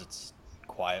year because it's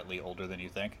quietly older than you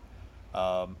think.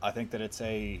 I think that it's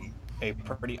a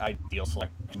pretty ideal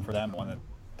selection for them, one that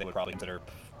they would probably consider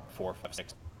 4, 5,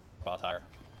 6 spots higher.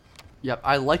 Yep,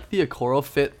 I like the Okoro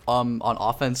fit on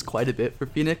offense quite a bit for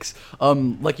Phoenix.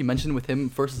 Like you mentioned with him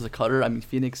first as a cutter,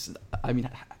 Phoenix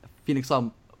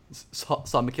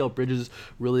saw Mikal Bridges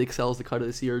really excel as the cutter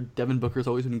this year. Devin Booker's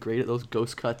always been great at those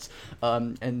ghost cuts,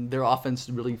 and their offense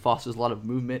really fosters a lot of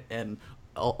movement and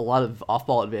a lot of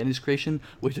off-ball advantage creation,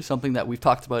 which is something that we've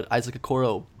talked about Isaac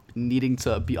Okoro needing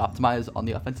to be optimized on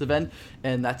the offensive end,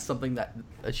 and that's something that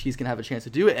he's going to have a chance to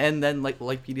do. And then, like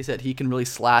PD said, he can really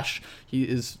slash. He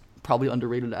is probably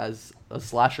underrated as a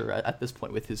slasher at this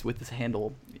point with his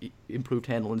handle, improved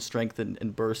handle and strength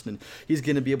and burst, and he's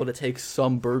going to be able to take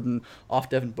some burden off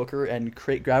Devin Booker and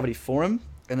create gravity for him,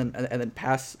 and then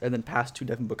pass to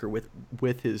Devin Booker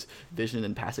with his vision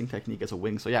and passing technique as a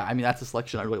wing. So yeah, that's a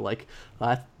selection I really like.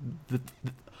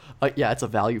 Yeah, it's a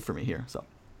value for me here. So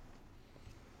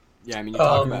yeah, you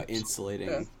talk about insulating.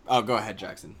 Yeah. Oh, go ahead,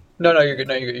 Jackson. No, you're good.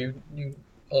 No, you're good.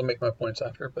 I'll make my points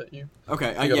after, but you.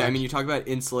 Okay, you talk about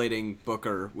insulating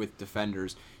Booker with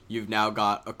defenders. You've now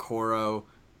got Okoro,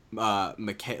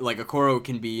 Okoro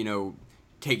can be,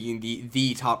 taking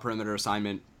the top perimeter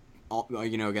assignment,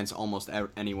 against almost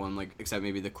anyone, except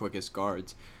maybe the quickest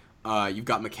guards. You've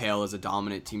got Mikal as a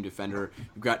dominant team defender.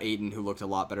 You've got Ayton, who looked a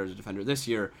lot better as a defender this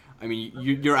year.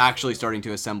 You're actually starting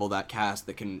to assemble that cast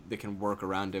that can work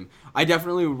around him. I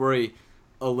definitely would worry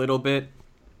a little bit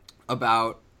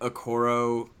about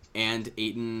Okoro and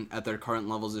Ayton at their current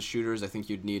levels as shooters. I think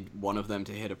you'd need one of them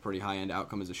to hit a pretty high-end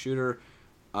outcome as a shooter.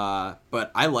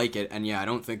 But I like it, and I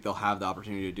don't think they'll have the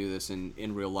opportunity to do this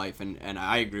in real life. And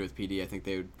I agree with PD. I think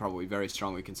they would probably very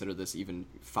strongly consider this even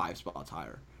 5 spots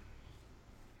higher.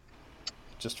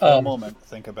 Just for a moment,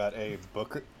 think about a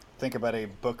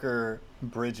Booker,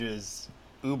 Bridges,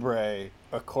 Oubre,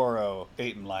 Okoro,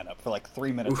 Ayton lineup for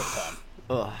 3 minutes at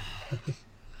a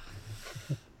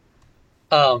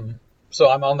time. So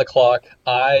I'm on the clock.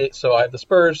 I have the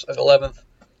Spurs at 11th.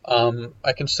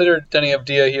 I considered Denny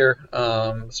Avdia here.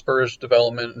 Spurs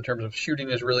development in terms of shooting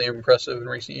is really impressive in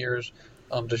recent years.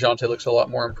 DeJounte looks a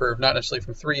lot more improved, not necessarily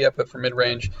from 3 yet, but from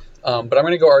mid-range. But I'm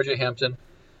going to go RJ Hampton.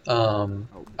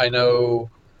 I know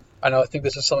I think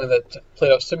this is something that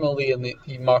played out similarly in the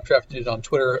mock draft you did on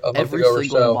Twitter a month Every ago or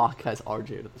single so. mock has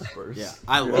RJ to the Spurs. Yeah,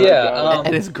 I love Yeah, it.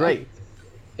 And it's great.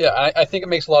 Yeah, I think it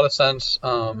makes a lot of sense.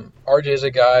 RJ is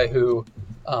a guy who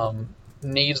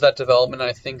needs that development.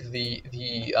 I think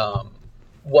the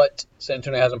what San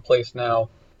Antonio has in place now,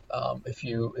 if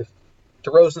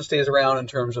DeRozan stays around in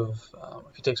terms of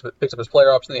if he picks up his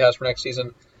player option that he has for next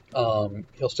season,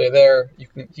 he'll stay there.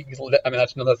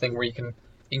 That's another thing where you can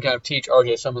kind of teach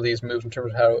RJ some of these moves in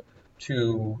terms of how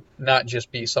to not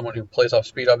just be someone who plays off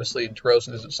speed. Obviously,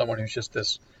 DeRozan isn't someone who's just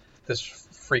this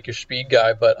freakish speed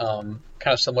guy, but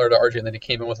kind of similar to RJ in that he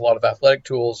came in with a lot of athletic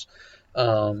tools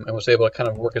and was able to kind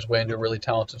of work his way into a really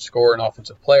talented scorer and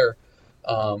offensive player.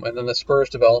 And then the Spurs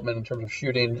development in terms of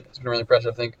shooting has been really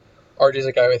impressive. I think RJ is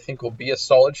a guy who I think will be a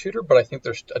solid shooter, but I think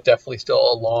there's definitely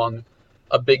still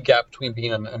a big gap between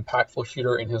being an impactful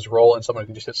shooter in his role and someone who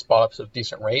can just hit spot-ups at a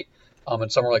decent rate.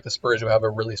 And somewhere like the Spurs who have a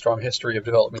really strong history of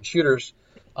developing shooters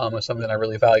is something I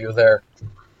really value there.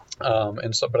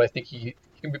 But I think he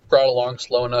can be brought along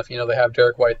slow enough. They have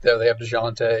Derek White there, they have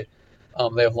DeJounte,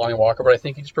 they have Lonnie Walker, but I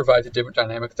think he just provides a different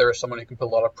dynamic there as someone who can put a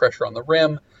lot of pressure on the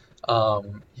rim.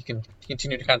 He can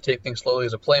continue to kind of take things slowly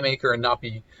as a playmaker and not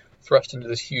be thrust into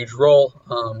this huge role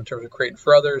in terms of creating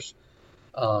for others.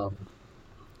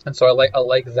 And so I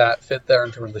like that fit there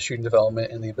in terms of the shooting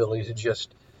development and the ability to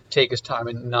just take his time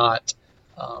and not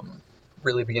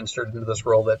really be inserted into this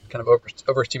role that kind of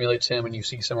overstimulates him, and you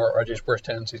see some of RJ's worst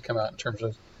tendencies come out in terms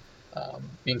of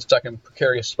being stuck in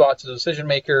precarious spots as a decision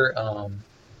maker,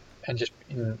 and just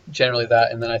generally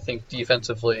that. And then I think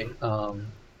defensively,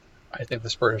 I think the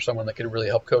Spurs are someone that could really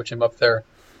help coach him up there.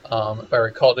 If I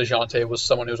recall, DeJounte was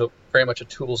someone who was very much a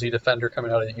toolsy defender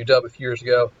coming out of UW a few years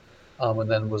ago, and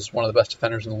then was one of the best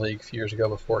defenders in the league a few years ago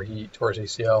before he tore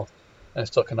his ACL, and is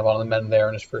still kind of on the mend there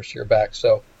in his first year back.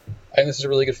 So I think this is a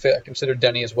really good fit. I consider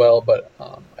Denny as well, but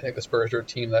I think the Spurs are a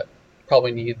team that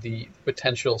probably need the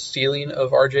potential ceiling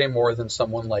of RJ more than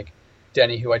someone like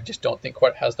Denny, who I just don't think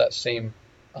quite has that same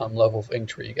level of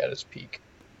intrigue at his peak.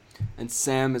 And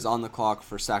Sam is on the clock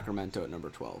for Sacramento at number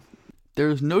 12.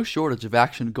 There's no shortage of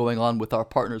action going on with our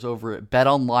partners over at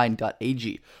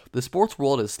betonline.ag. The sports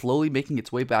world is slowly making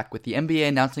its way back, with the NBA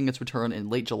announcing its return in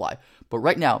late July. But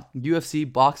right now, UFC,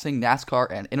 boxing, NASCAR,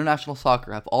 and international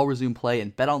soccer have all resumed play,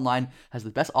 and BetOnline has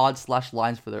the best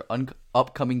odds/lines for their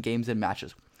upcoming games and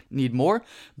matches. Need more?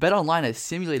 BetOnline has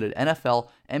simulated NFL,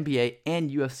 NBA,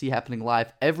 and UFC happening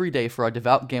live every day for our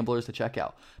devout gamblers to check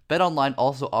out. BetOnline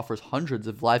also offers hundreds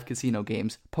of live casino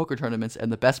games, poker tournaments, and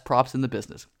the best props in the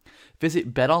business.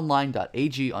 Visit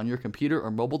betonline.ag on your computer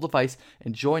or mobile device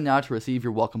and join now to receive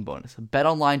your welcome bonus.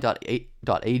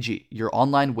 betonline.ag, your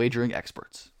online wagering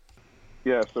experts.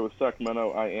 Yeah, so with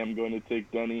Sacramento, I am going to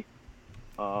take Denny.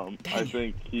 I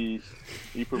think he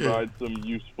provides some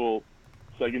useful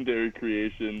secondary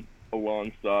creation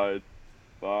alongside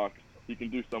Fox. He can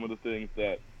do some of the things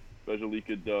that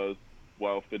Bjelica does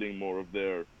while fitting more of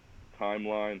their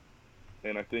timeline.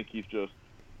 And I think he's just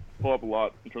pull up a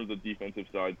lot in terms of the defensive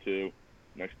side too,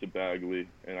 next to Bagley,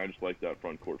 and I just like that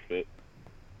front court fit.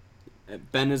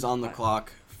 Ben is on the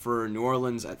clock for New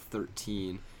Orleans at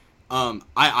 13.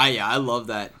 I love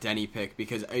that Denny pick,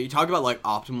 because you talk about like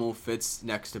optimal fits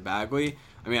next to Bagley.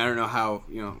 I mean, I don't know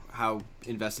how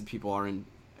invested people are in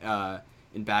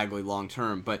Bagley long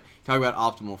term, but talk about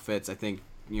optimal fits. I think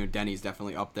Denny's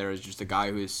definitely up there as just a guy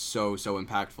who is so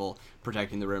impactful,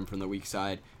 protecting the rim from the weak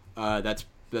side.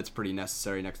 That's pretty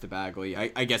necessary next to Bagley.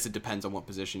 I guess it depends on what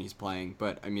position he's playing,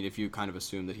 but I mean, if you kind of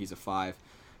assume that he's a 5,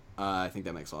 I think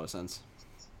that makes a lot of sense.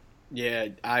 Yeah,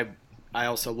 I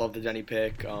also love the Denny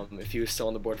pick. If he was still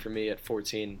on the board for me at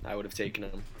 14, I would have taken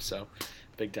him. So,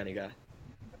 big Denny guy.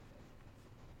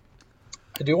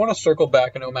 I do want to circle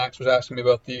back. I know Max was asking me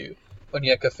about the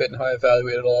Onyeka fit and how I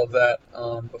evaluated all of that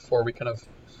before we kind of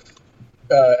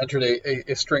entered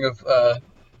a string of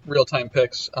real-time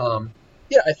picks.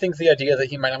 Yeah, I think the idea that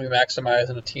he might not be maximized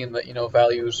in a team that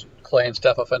values Clay and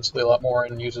Steph offensively a lot more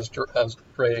and uses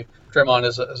Draymond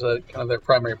as a kind of their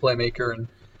primary playmaker and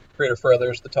creator for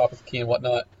others, the top of the key and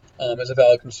whatnot, is a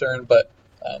valid concern. But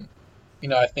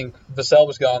I think Vassell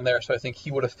was gone there, so I think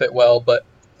he would have fit well, but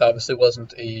that obviously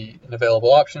wasn't an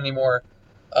available option anymore.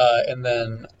 And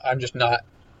then I'm just not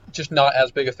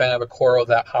as big a fan of Okoro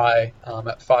that high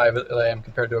at 5 as I am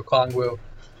compared to Okongwu.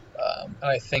 And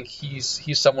I think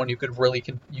he's someone you could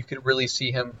really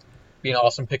see him be an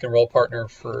awesome pick and roll partner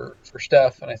for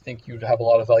Steph, and I think you'd have a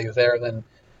lot of value there. Then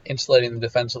insulating them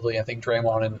defensively, I think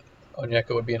Draymond and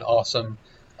Onyeka would be an awesome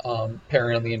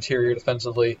pairing on the interior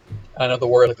defensively. I know the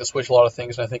Warriors like to switch a lot of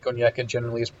things, and I think Onyeka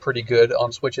generally is pretty good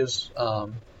on switches.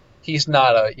 He's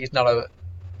not a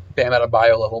Bam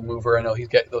Adebayo level mover. I know he's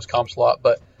getting those comps a lot,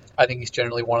 but I think he's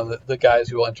generally one of the guys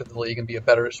who will enter the league and be a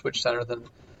better switch center than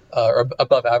or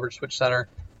above average switch center.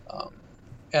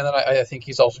 And then I think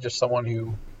he's also just someone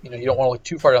who, you don't want to look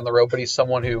too far down the road, but he's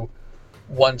someone who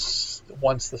once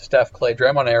the Steph, Clay,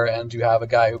 Draymond era ends, you have a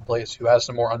guy who has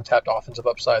some more untapped offensive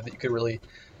upside that you could really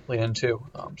lean into.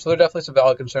 So there are definitely some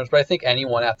valid concerns, but I think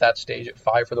anyone at that stage at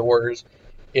 5 for the Warriors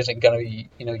isn't going to be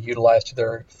utilized to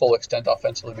their full extent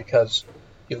offensively because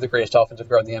you have the greatest offensive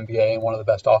guard in the NBA and one of the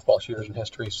best off-ball shooters in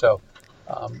history. So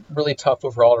really tough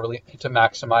overall to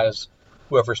maximize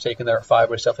whoever's taken there at 5,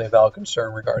 but it's definitely a valid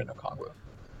concern regarding Okongwu.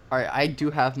 All right, I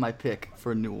do have my pick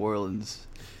for New Orleans.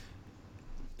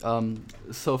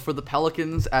 So for the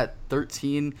Pelicans at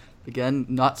 13, again,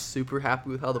 not super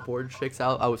happy with how the board shakes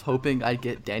out. I was hoping I'd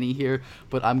get Denny here,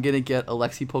 but I'm going to get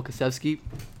Alexei Pokusevski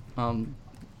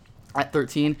at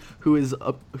 13, who is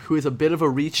a bit of a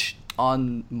reach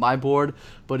on my board,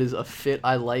 but is a fit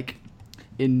I like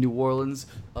in New Orleans,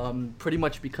 pretty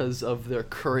much because of their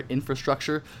current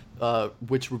infrastructure,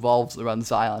 which revolves around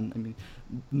Zion. I mean,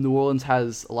 New Orleans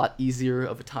has a lot easier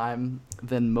of a time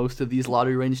than most of these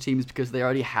lottery range teams because they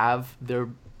already have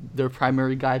their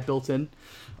primary guy built in.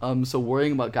 So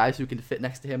worrying about guys who can fit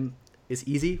next to him is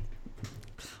easy.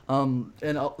 And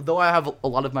though I have a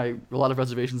lot of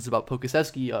reservations about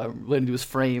Pokusevski related to his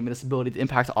frame and his ability to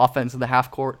impact offense in the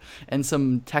half court and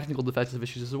some technical defensive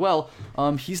issues as well,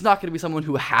 he's not going to be someone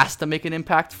who has to make an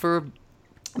impact for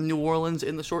New Orleans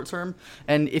in the short term.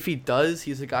 And if he does,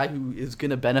 he's a guy who is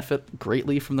going to benefit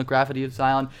greatly from the gravity of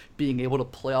Zion, being able to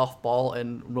play off ball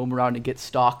and roam around and get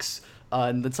stocks.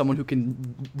 And then someone who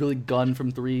can really gun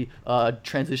from 3,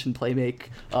 transition play make,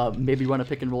 maybe run a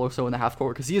pick and roll or so in the half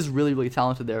court because he is really, really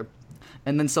talented there.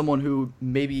 And then someone who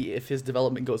maybe if his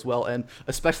development goes well, and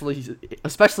especially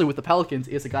with the Pelicans,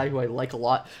 is a guy who I like a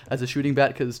lot as a shooting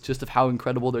bet because just of how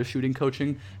incredible their shooting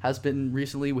coaching has been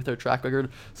recently with their track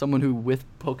record. Someone who, with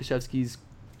Pokusevski's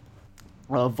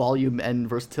volume and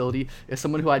versatility, is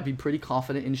someone who I'd be pretty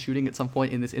confident in shooting at some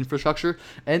point in this infrastructure,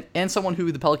 and someone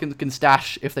who the Pelicans can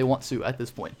stash if they want to at this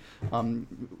point.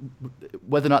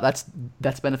 Whether or not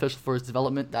that's beneficial for his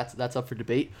development, that's up for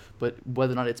debate. But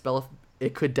whether or not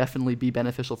it could definitely be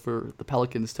beneficial for the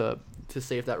Pelicans to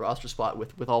save that roster spot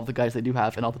with all the guys they do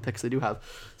have and all the picks they do have.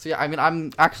 So yeah, I mean,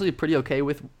 I'm actually pretty okay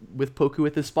with Poku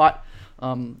at this spot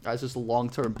as just a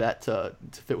long-term bet to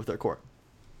fit with their core.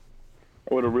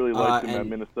 I would have really liked him at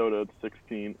Minnesota at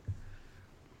 16.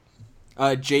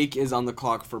 Jake is on the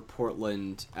clock for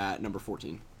Portland at number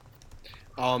 14.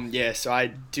 Yeah, so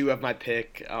I do have my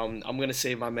pick. I'm going to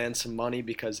save my man some money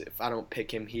because if I don't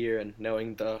pick him here, and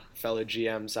knowing the fellow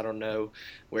GMs, I don't know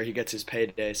where he gets his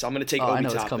payday. So I'm going to take Obi Toppin. I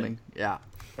know it's coming. Yeah.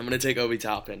 I'm going to take Obi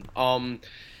Toppin.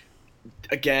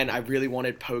 Again, I really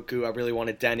wanted Poku. I really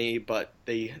wanted Denny, but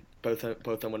they both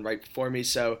of them went right before me.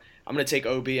 So I'm going to take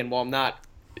Obi, and while I'm not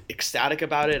ecstatic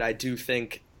about it, I do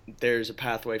think there's a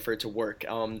pathway for it to work.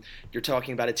 You're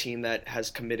talking about a team that has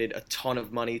committed a ton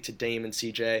of money to Dame and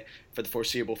CJ for the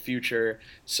foreseeable future,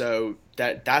 so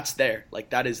that's there.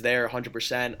 Like, that is there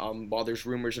 100%. While there's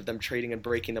rumors of them trading and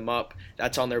breaking them up,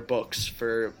 that's on their books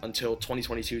for until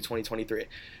 2022, 2023.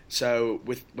 So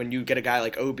when you get a guy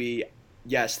like Obi,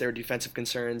 yes, there are defensive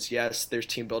concerns. Yes, there's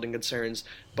team building concerns.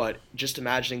 But just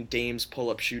imagining Dame's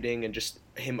pull-up shooting and just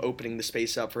him opening the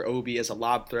space up for Obi as a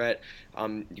lob threat.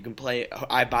 You can play.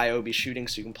 I buy Obi shooting,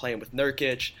 so you can play him with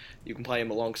Nurkic. You can play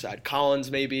him alongside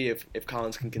Collins maybe if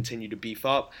Collins can continue to beef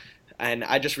up. And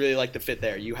I just really like the fit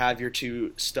there. You have your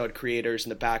 2 stud creators in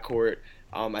the backcourt.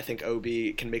 I think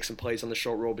Obi can make some plays on the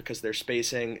short roll because they're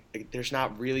spacing. There's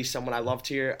not really someone I loved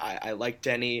here. I like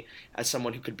Denny as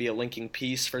someone who could be a linking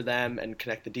piece for them and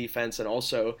connect the defense and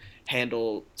also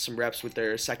handle some reps with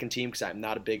their second team because I'm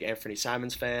not a big Anthony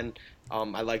Simons fan.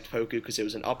 I liked Poku because it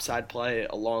was an upside play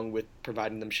along with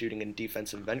providing them shooting and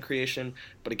defensive event creation.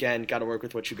 But again, got to work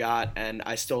with what you got, and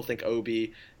I still think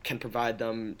Obi can provide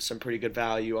them some pretty good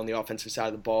value on the offensive side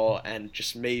of the ball and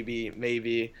just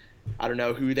maybe I don't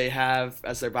know who they have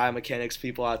as their biomechanics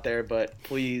people out there, but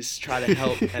please try to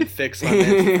help and fix my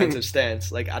man's defensive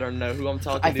stance. Like, I don't know who I'm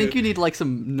talking to. I think you need like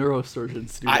some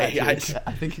neurosurgeons to do that.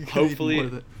 I think you hopefully need more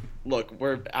of it. Look,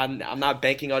 I'm not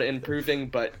banking on it improving,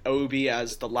 but Obi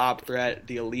as the lob threat,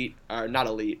 the elite, or not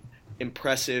elite,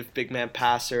 impressive big man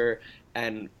passer,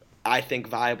 and I think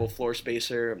viable floor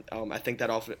spacer. I think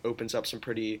that opens up some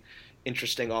pretty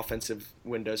interesting offensive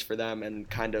windows for them and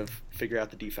kind of figure out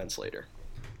the defense later.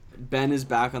 Ben is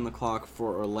back on the clock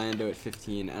for Orlando at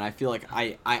 15, and I feel like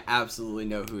I absolutely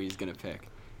know who he's going to pick.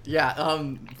 Yeah.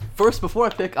 First, before I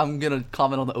pick, I'm gonna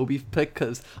comment on the Obi pick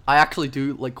because I actually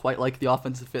do quite like the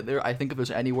offensive fit there. I think if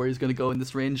there's anywhere he's gonna go in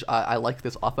this range, I like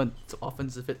this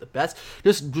offensive fit the best.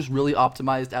 Just really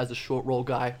optimized as a short roll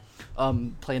guy,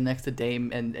 playing next to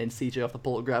Dame and CJ off the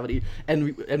pull of gravity.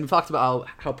 And we talked about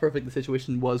how perfect the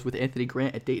situation was with Anthony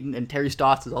Grant at Dayton, and Terry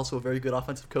Stotts is also a very good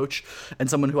offensive coach and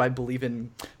someone who I believe in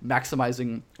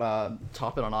maximizing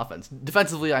top end on offense.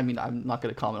 Defensively, I mean, I'm not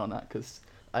gonna comment on that because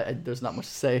there's not much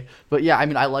to say, but yeah, I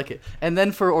mean, I like it. And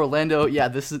then for Orlando, yeah,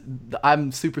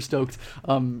 I'm super stoked.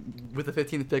 With the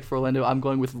 15th pick for Orlando, I'm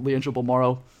going with Leandro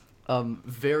Bolmaro.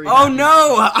 Very. Oh happy.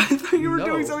 no! I thought you were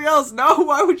doing something else. No,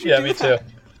 why would you? Yeah, do me that? too.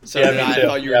 So Yeah, did me I too.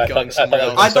 thought you were Yeah, I going thought- somewhere I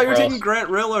else. thought I thought you were somewhere taking else. Grant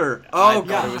Riller. I Oh thought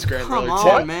god, it was Grant come Riller,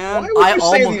 on, too. man. Why would I you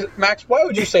say almost- these, Max? Why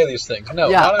would you say these things? No,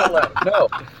 Yeah. not allowed. No.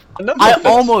 No I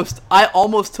offense.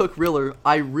 almost took Riller.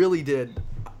 I really did.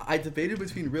 I debated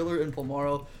between Riller and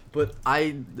Bolmaro, but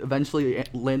I eventually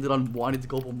landed on wanting to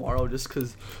go Bolmaro just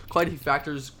because quite a few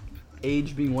factors,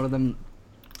 age being one of them,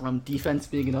 defense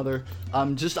being another.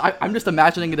 I'm just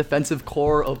imagining a defensive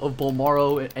core of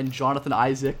Bolmaro and Jonathan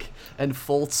Isaac and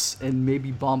Fultz and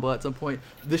maybe Bamba at some point.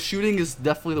 The shooting is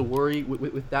definitely the worry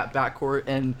with that backcourt,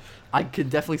 and I could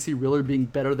definitely see Riller being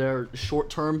better there short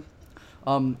term.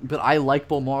 But I like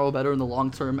Bolmaro better in the long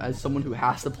term as someone who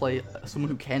has to play, someone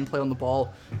who can play on the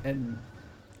ball and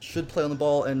should play on the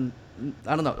ball. And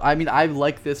I don't know. I mean, I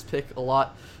like this pick a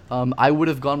lot. I would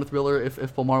have gone with Riller if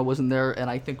Bolmaro wasn't there,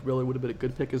 and I think Riller would have been a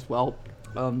good pick as well.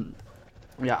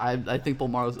 Yeah, I think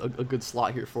Bolmaro's a good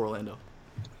slot here for Orlando.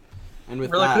 And with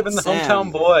Really that, could have been the Sam,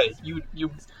 hometown boy.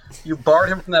 You barred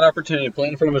him from that opportunity,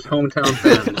 playing in front of his hometown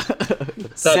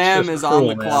fans. Sam just is on the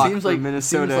cruel, man. clock. Seems for like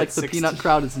Minnesota the at 16. peanut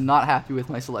crowd is not happy with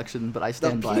my selection, but I The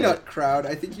stand by peanut crowd.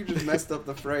 I think you just messed up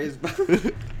the phrase.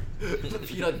 it. The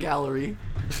peanut gallery.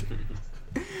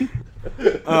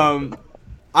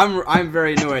 I'm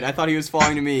very annoyed. I thought he was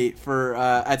falling to me for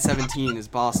at 17 is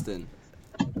Boston.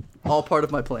 All part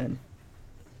of my plan.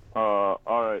 All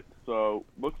right. So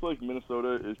looks like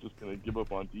Minnesota is just gonna give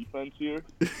up on defense here.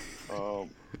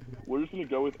 We're just gonna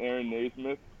go with Aaron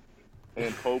Naismith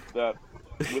and hope that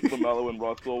with LaMelo and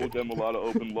Russell, we'll get him a lot of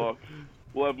open looks.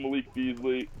 We'll have Malik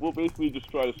Beasley. We'll basically just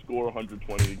try to score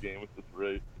 120 a game with the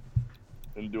three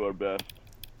and do our best.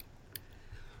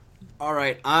 All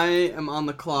right, I am on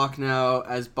the clock now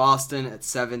as Boston at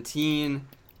 17.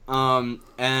 And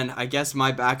I guess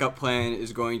my backup plan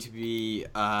is going to be,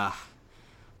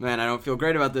 man, I don't feel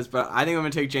great about this, but I think I'm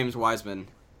going to take James Wiseman.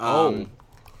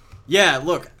 Yeah,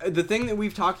 look, the thing that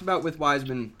we've talked about with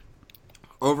Wiseman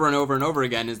over and over and over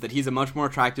again is that he's a much more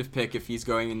attractive pick if he's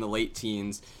going in the late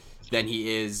teens than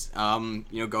he is,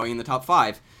 going in the top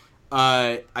 5.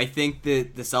 I think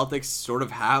that the Celtics sort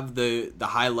of have the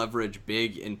high leverage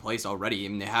big in place already. I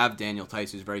mean, they have Daniel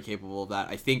Tice, who's very capable of that.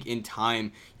 I think in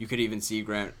time you could even see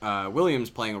Grant Williams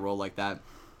playing a role like that.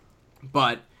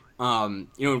 But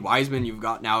in Wiseman, you've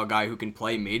got now a guy who can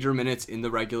play major minutes in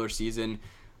the regular season.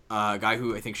 A guy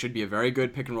who I think should be a very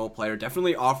good pick and roll player.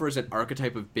 Definitely offers an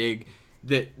archetype of big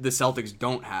that the Celtics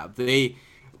don't have.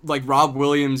 Rob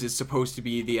Williams is supposed to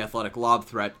be the athletic lob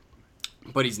threat,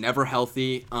 but he's never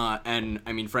healthy, and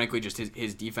I mean, frankly, just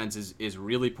his defense is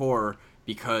really poor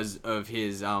because of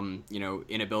his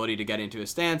inability to get into his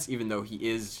stance. Even though he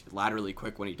is laterally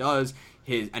quick when he does,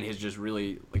 his just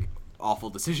really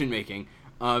awful decision making.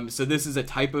 So this is a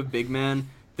type of big man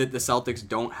that the Celtics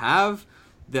don't have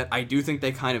that I do think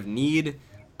they kind of need.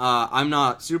 I'm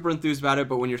not super enthused about it,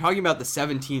 but when you're talking about the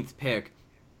 17th pick,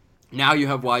 now you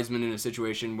have Wiseman in a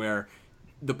situation where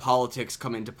the politics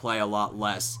come into play a lot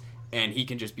less, and he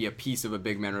can just be a piece of a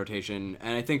big man rotation,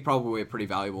 and I think probably a pretty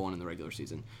valuable one in the regular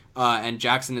season. And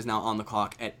Jackson is now on the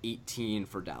clock at 18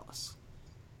 for Dallas.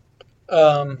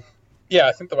 Yeah,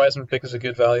 I think the Wiseman pick is a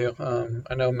good value.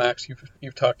 I know, Max,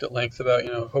 you've talked at length about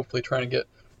hopefully trying to get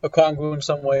a Okongwu in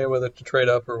some way, whether to trade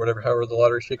up or whatever, however the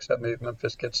lottery shakes out. Maybe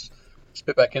Memphis gets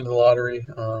spit back into the lottery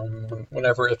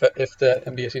whenever, if the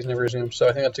NBA season ever resumes. So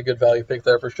I think that's a good value pick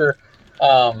there for sure.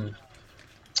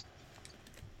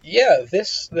 Yeah,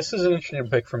 this is an interesting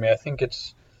pick for me. I think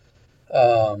it's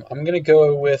I'm gonna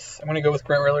go with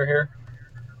Grant Riller here.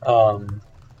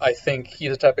 I think he's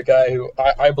the type of guy who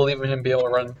I believe in him being able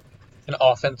to run an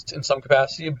offense in some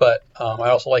capacity, but I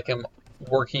also like him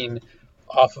working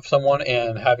off of someone,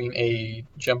 and having a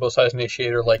jumbo-sized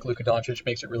initiator like Luka Doncic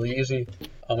makes it really easy.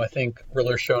 I think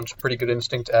Riller's shown some pretty good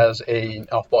instinct as an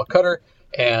off-ball cutter,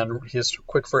 and his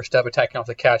quick first step attacking off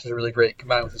the catch is really great,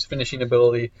 combined with his finishing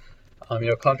ability.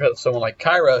 Contrast with someone like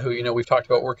Kyra, who we've talked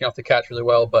about working off the catch really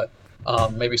well, but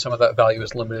maybe some of that value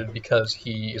is limited because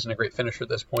he isn't a great finisher at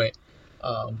this point.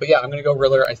 But yeah, I'm going to go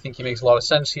Riller. I think he makes a lot of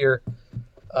sense here.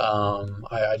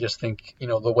 I just think,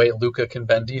 the way Luka can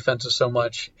bend defenses so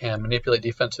much and manipulate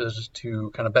defenses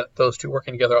to kind of bet those two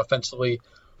working together offensively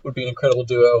would be an incredible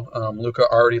duo. Luka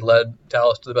already led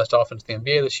Dallas to the best offense in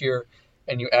the NBA this year,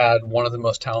 and you add one of the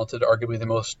most talented, arguably the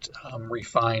most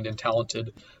refined and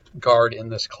talented guard in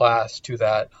this class to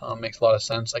that. Makes a lot of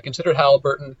sense. I considered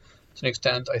Halliburton to an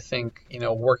extent. I think,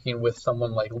 working with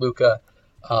someone like Luka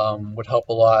would help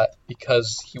a lot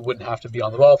because he wouldn't have to be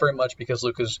on the ball very much because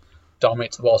Luka's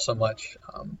dominates the ball so much.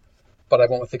 But I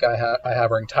went with the guy I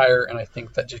have wearing Tyre, and I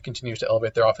think that just continues to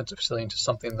elevate their offensive ceiling to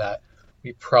something that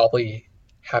we probably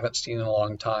haven't seen in a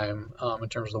long time in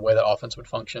terms of the way that offense would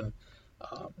function.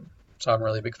 So I'm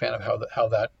really a big fan of how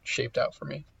that shaped out for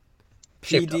me.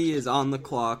 PD is on the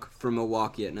clock for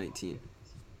Milwaukee at 19.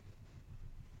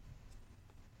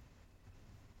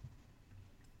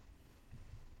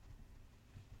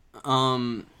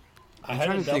 I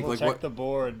had to double check the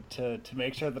board to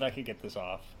make sure that I could get this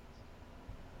off.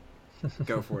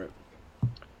 Go for it.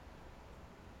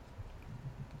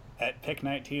 At pick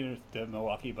 19, the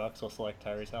Milwaukee Bucks will select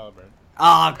Tyrese Halliburton.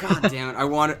 Ah, god damn it!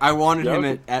 I wanted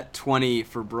him at 20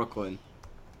 for Brooklyn.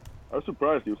 I was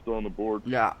surprised he was still on the board.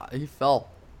 Yeah, he fell.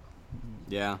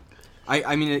 Yeah.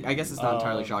 I mean, I guess it's not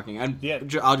entirely shocking.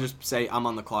 I'll just say I'm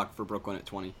on the clock for Brooklyn at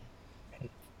 20.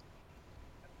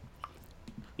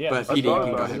 Yeah, but this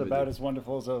is about as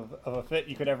wonderful of a fit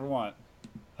you could ever want.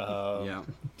 Yeah.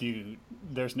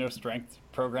 There's no strength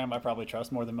program I probably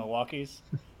trust more than Milwaukee's.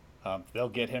 They'll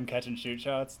get him catch and shoot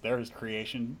shots. There's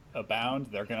creation abound.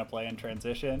 They're going to play in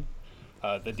transition.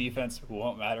 The defense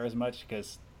won't matter as much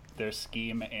because there's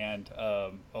scheme and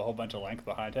a whole bunch of length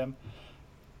behind him.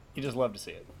 You just love to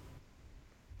see it.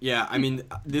 Yeah, I mean,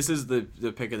 this is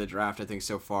the pick of the draft, I think,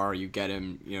 so far. You get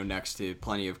him, next to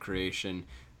plenty of creation.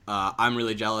 I'm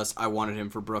really jealous. I wanted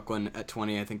him for Brooklyn at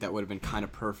 20. I think that would have been kind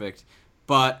of perfect.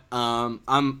 But I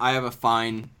have a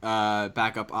fine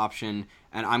backup option,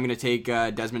 and I'm going to take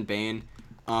Desmond Bane.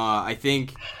 I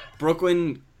think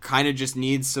Brooklyn kind of just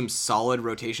needs some solid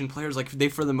rotation players. Like, they,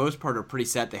 for the most part, are pretty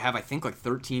set. They have, I think,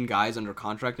 13 guys under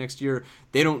contract next year.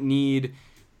 They don't need...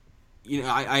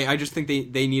 I just think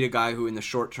they need a guy who in the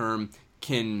short term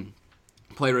can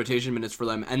play rotation minutes for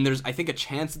them. And there's, I think, a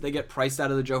chance that they get priced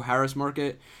out of the Joe Harris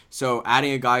market. So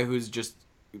adding a guy who's just,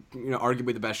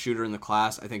 arguably the best shooter in the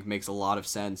class, I think makes a lot of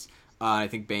sense. I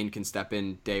think Bane can step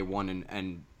in day one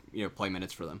and play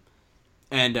minutes for them.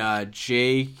 And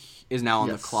Jake is now on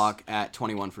the clock at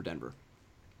 21 for Denver.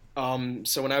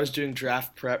 So when I was doing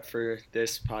draft prep for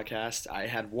this podcast, I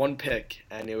had one pick,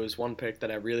 and it was one pick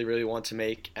that I really, really want to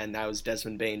make, and that was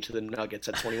Desmond Bane to the Nuggets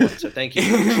at 21. So thank you.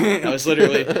 That was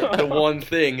literally the one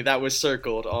thing that was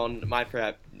circled on my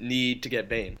prep, need to get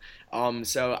Bane.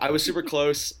 So I was super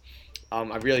close.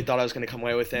 I really thought I was going to come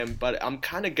away with him, but I'm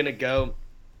kind of going to go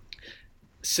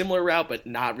similar route, but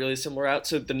not really similar route.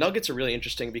 So the Nuggets are really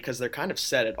interesting because they're kind of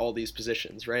set at all these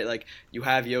positions, right? Like, you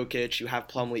have Jokic, you have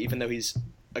Plumlee, even though he's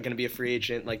going to be a free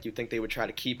agent, like, you think they would try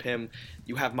to keep him.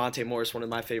 You have Monte Morris, one of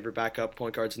my favorite backup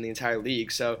point guards in the entire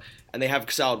league. So, and they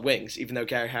have solid wings. Even though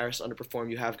Gary Harris underperformed,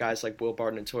 you have guys like Will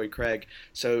Barton and Torrey Craig.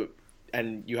 So,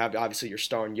 and you have obviously your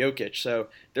star in Jokic. So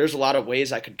there's a lot of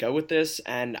ways I could go with this,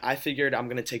 and I figured I'm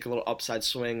going to take a little upside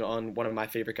swing on one of my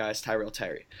favorite guys, Tyrell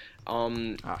Terry.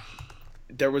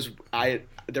 There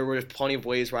were plenty of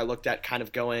ways where I looked at kind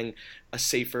of going a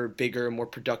safer, bigger, more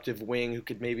productive wing who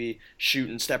could maybe shoot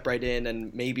and step right in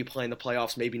and maybe play in the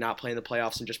playoffs, maybe not play in the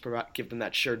playoffs, and just give them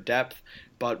that sure depth.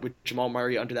 But with Jamal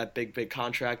Murray under that big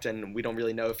contract, and we don't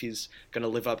really know if he's going to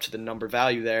live up to the number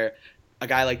value there, a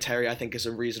guy like Terry, I think, is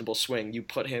a reasonable swing. You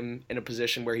put him in a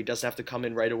position where he doesn't have to come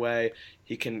in right away.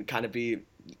 He can kind of be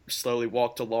slowly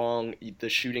walked along.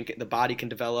 The body can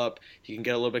develop. He can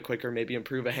get a little bit quicker, maybe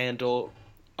improve a handle.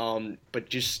 But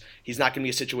just, he's not going to be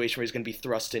a situation where he's going to be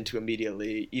thrust into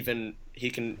immediately. Even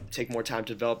he can take more time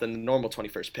to develop than the normal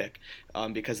 21st pick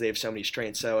because they have so many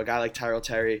strengths. So a guy like Tyrell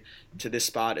Terry to this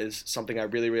spot is something I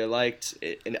really, really liked.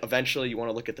 And eventually you want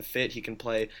to look at the fit. He can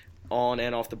play on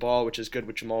and off the ball, which is good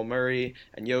with Jamal Murray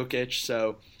and Jokic.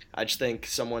 So I just think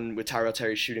someone with Tyrell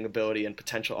Terry's shooting ability and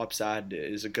potential upside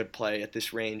is a good play at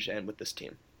this range and with this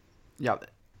team. Yeah.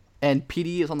 And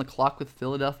PD is on the clock with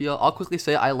Philadelphia. I'll quickly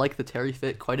say I like the Terry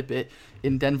fit quite a bit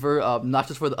in Denver, not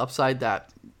just for the upside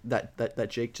that that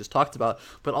Jake just talked about,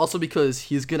 but also because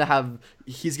he's gonna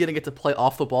get to play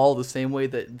off the ball the same way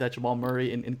that Jamal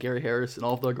Murray and Gary Harris and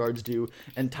all of their guards do.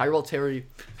 And Tyrell Terry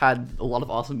had a lot of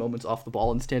awesome moments off the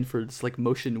ball in Stanford's like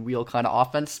motion wheel kind of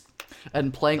offense.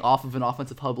 And playing off of an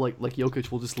offensive hub like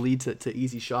Jokic will just lead to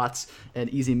easy shots and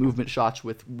easy movement shots,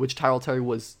 with which Tyrell Terry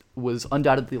was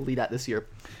undoubtedly elite at this year,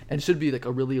 and should be like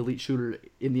a really elite shooter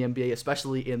in the NBA,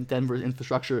 especially in Denver's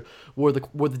infrastructure, where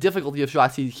the difficulty of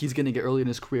shots he's going to get early in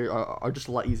his career are just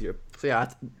a lot easier. So yeah,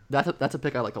 that's a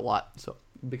pick I like a lot. So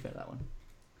I'm a big fan of that one.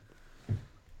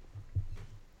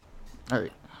 All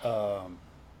right.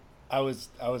 I was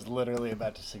literally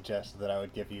about to suggest that I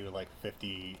would give you like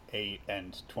 58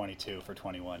 and 22 for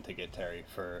 21 to get Terry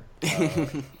for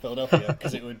Philadelphia,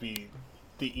 because it would be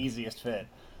the easiest fit.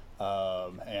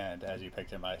 And as you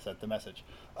picked him, I sent the message.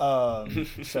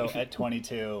 So at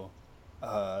 22,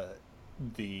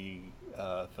 the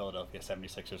Philadelphia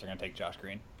 76ers are going to take Josh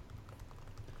Green.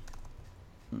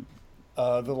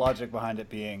 The logic behind it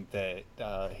being that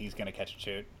he's going to catch and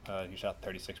shoot. He shot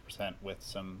 36% with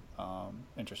some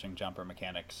interesting jumper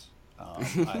mechanics.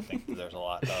 I think that there's a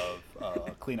lot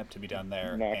of cleanup to be done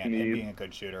there, and him being a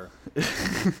good shooter.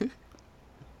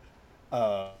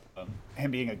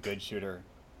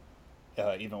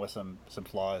 Even with some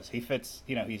flaws, he fits.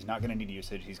 He's not going to need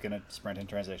usage. He's going to sprint in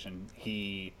transition.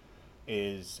 He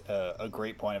is a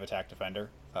great point of attack defender,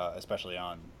 especially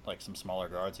on like some smaller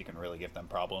guards. He can really give them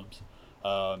problems.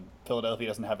 Philadelphia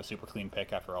doesn't have a super clean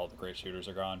pick after all the great shooters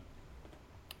are gone.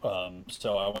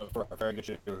 So I went for a very good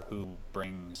shooter who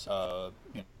brings low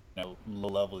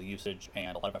level usage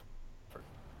and a lot of effort.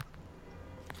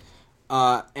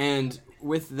 And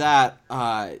with that,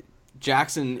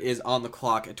 Jackson is on the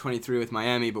clock at 23 with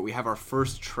Miami, but we have our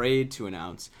first trade to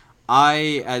announce.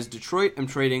 I, as Detroit, am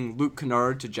trading Luke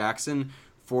Kennard to Jackson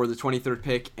for the 23rd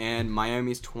pick and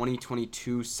Miami's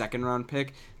 2022 second-round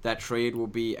pick. That trade will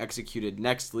be executed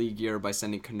next league year by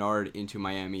sending Kennard into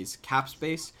Miami's cap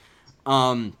space.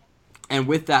 And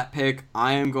with that pick,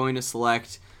 I am going to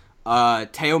select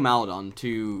Theo Maledon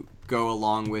to go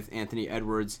along with Anthony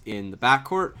Edwards in the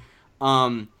backcourt.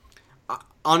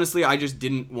 Honestly, I just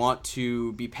didn't want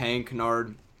to be paying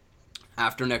Kennard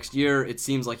after next year. It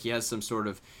seems like he has some sort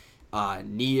of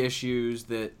knee issues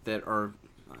that are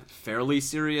fairly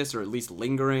serious, or at least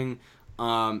lingering.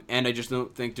 And I just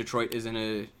don't think Detroit is in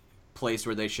a place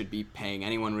where they should be paying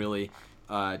anyone really,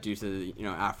 due to the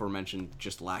aforementioned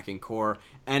just lacking core.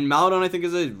 And Maledon, I think,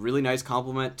 is a really nice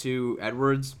complement to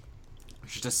Edwards.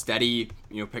 Just a steady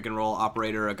pick and roll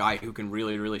operator, a guy who can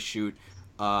really, really shoot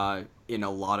in a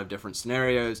lot of different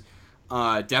scenarios.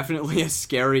 Definitely a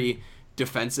scary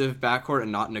defensive backcourt,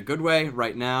 and not in a good way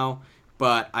right now,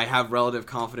 but I have relative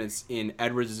confidence in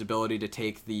Edwards' ability to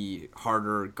take the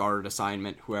harder guard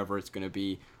assignment, whoever it's going to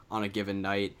be on a given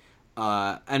night.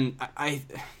 And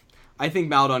I think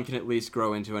Maledon can at least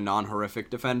grow into a non-horrific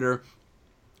defender.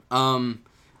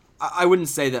 I wouldn't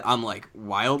say that I'm like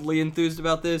wildly enthused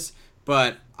about this,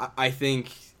 but I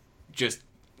think just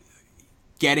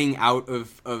getting out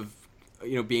of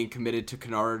being committed to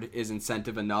Kennard is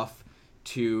incentive enough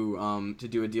to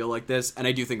do a deal like this, and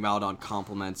I do think Maledon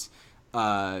complements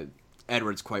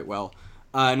Edwards quite well.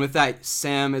 And with that,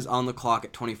 Sam is on the clock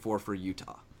at 24 for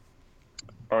Utah.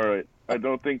 All right. I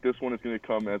don't think this one is going to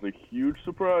come as a huge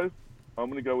surprise. I'm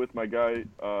going to go with my guy,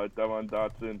 Devon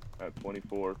Dotson, at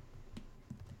 24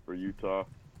 for Utah.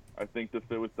 I think the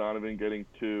fit with Donovan getting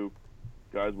two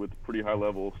guys with pretty high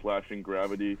level slashing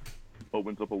gravity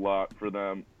opens up a lot for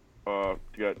them to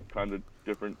get kind of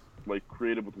different, like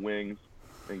creative with wings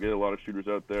and get a lot of shooters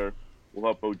out there. Will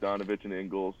help Bogdanovic and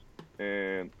Ingles.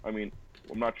 And, I mean,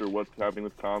 I'm not sure what's happening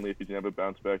with Conley, if he's going to have a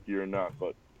bounce-back year or not,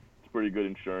 but it's pretty good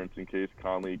insurance in case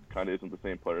Conley kind of isn't the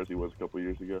same player as he was a couple of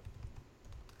years ago.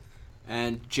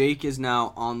 And Jake is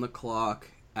now on the clock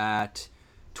at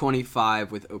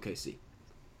 25 with OKC.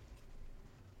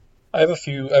 I have a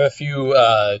few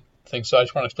things, so I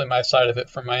just want to explain my side of it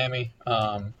for Miami.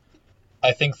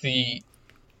 I think the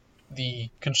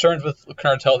concerns with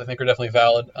Kennard's health, I think, are definitely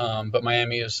valid, but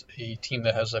Miami is a team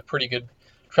that has a pretty good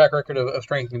track record of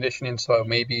strength and conditioning, so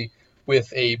maybe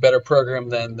with a better program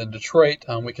than Detroit,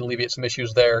 we can alleviate some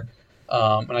issues there.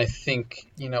 And I think,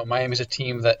 Miami's a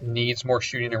team that needs more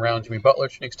shooting around Jimmy Butler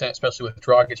to an extent, especially with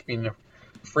Dragic being a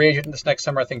free agent this next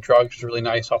summer. I think Dragic is really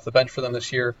nice off the bench for them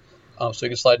this year, so he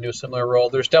can slide into a similar role.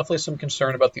 There's definitely some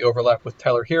concern about the overlap with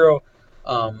Tyler Hero,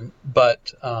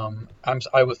 but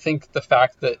I would think the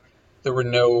fact that there were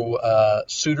no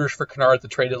suitors for Kennard at the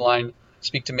trade deadline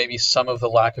speak to maybe some of the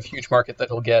lack of huge market that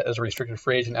he'll get as a restricted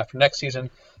free agent after next season.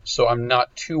 So I'm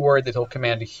not too worried that he'll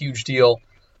command a huge deal.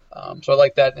 So I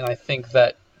like that, and I think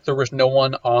that there was no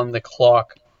one on the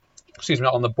clock,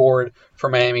 on the board for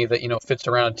Miami that, fits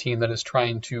around a team that is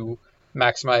trying to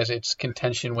maximize its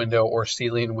contention window or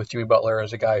ceiling with Jimmy Butler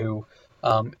as a guy who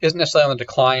isn't necessarily on the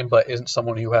decline, but isn't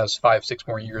someone who has 5-6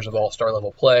 more years of all-star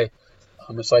level play.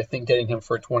 And so I think getting him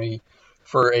for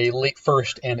a late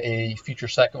first and a future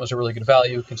second was a really good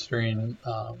value considering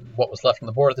what was left on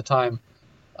the board at the time.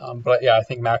 But yeah, I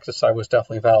think Max's side was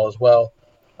definitely valid as well.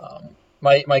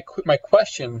 My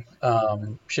question,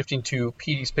 shifting to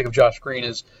PD's pick of Josh Green,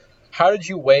 is how did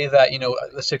you weigh that?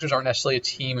 The Sixers aren't necessarily a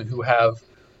team who have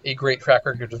a great track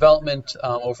record of development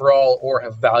overall, or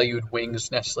have valued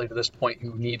wings necessarily to this point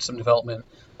who need some development.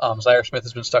 Zaire Smith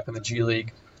has been stuck in the G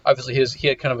League. Obviously, he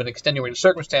had kind of an extenuating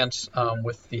circumstance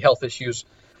with the health issues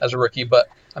as a rookie. But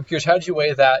I'm curious, how did you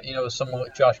weigh that? Someone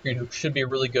like Josh Green, who should be a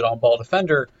really good on-ball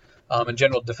defender, and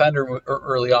general defender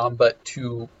early on, but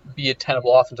to be a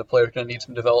tenable offensive player, is going to need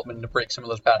some development to break some of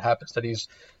those bad habits that he's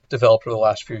developed over the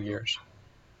last few years.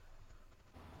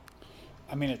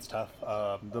 I mean, it's tough.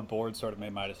 The board sort of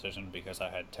made my decision because I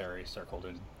had Terry circled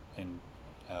in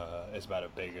as about as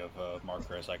big of a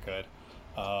marker as I could.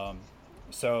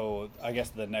 So I guess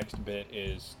the next bit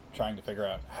is trying to figure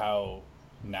out how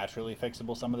naturally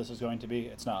fixable some of this is going to be.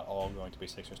 It's not all going to be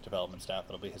Sixers development staff.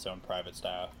 It'll be his own private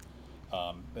staff.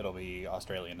 It'll be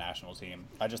Australian national team.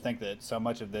 I just think that so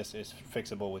much of this is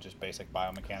fixable with just basic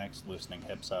biomechanics, loosening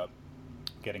hips up,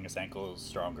 getting his ankles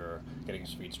stronger, getting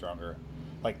his feet stronger.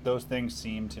 Like, those things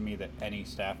seem to me that any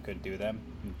staff could do them.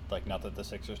 Like, not that the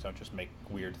Sixers don't just make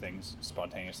weird things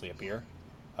spontaneously appear.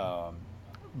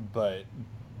 But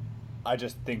I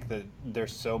just think that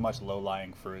there's so much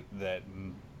low-lying fruit that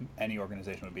any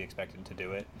organization would be expected to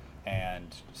do it.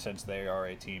 And since they are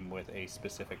a team with a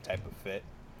specific type of fit,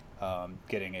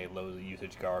 getting a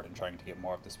low-usage guard and trying to get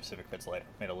more of the specific fits later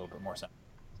made a little bit more sense.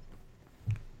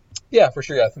 Yeah, for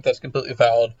sure. Yeah, I think that's completely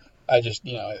valid. I just,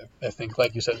 I think,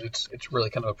 like you said, it's really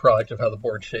kind of a product of how the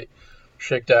board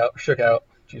shook out.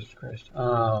 Jesus Christ.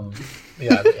 I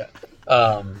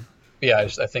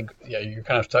think you're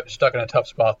kind of stuck in a tough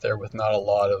spot there with not a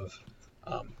lot of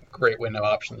great win now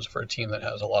options for a team that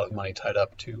has a lot of money tied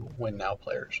up to win now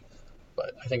players.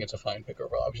 But I think it's a fine pick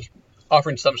overall. I was just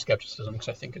offering some skepticism because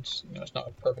I think it's it's not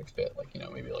a perfect fit. Like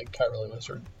maybe like Kyra Lewis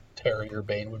or Terry or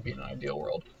Bane would be in an ideal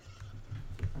world.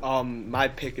 My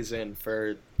pick is in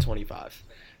for 25.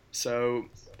 So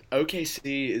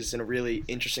OKC is in a really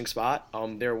interesting spot.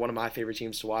 They're one of my favorite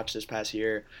teams to watch this past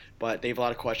year, but they have a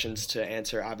lot of questions to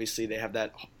answer. Obviously, they have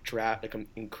that draft, like an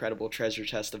incredible treasure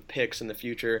chest of picks in the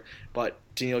future, but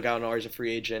Danilo Gallinari is a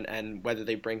free agent, and whether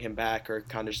they bring him back or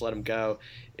kind of just let him go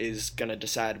is going to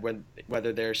decide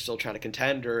whether they're still trying to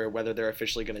contend or whether they're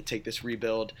officially going to take this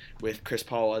rebuild with Chris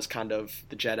Paul as kind of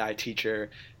the Jedi teacher,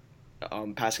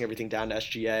 passing everything down to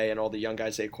SGA and all the young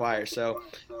guys they acquire. So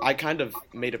I kind of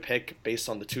made a pick based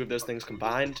on the two of those things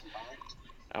combined.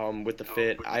 With the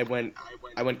fit, I went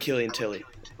Killian Tilly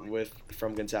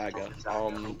from Gonzaga.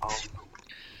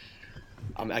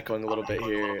 I'm echoing a little bit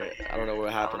here. I don't know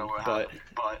what happened, but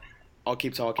I'll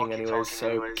keep talking anyways.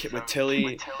 So with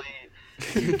Tilly,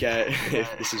 you get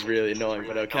this is really annoying,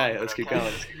 but okay, let's keep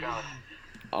going.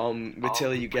 With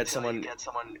Tilly, you get someone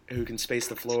who can space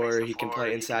the floor. He can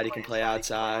play inside, he can play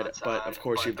outside, but of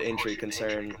course you have the injury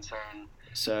concern.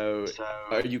 So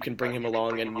you can bring him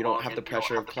along and you don't have the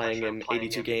pressure of playing him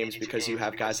 82 games because you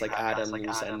have guys like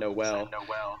Adams and Noel.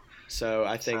 So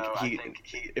I think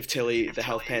if Tilly, the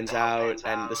health pans out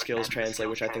and the skills translate,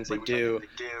 which I think they do,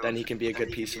 then he can be a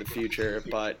good piece for the future.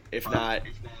 But if not,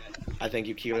 I think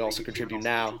he can also contribute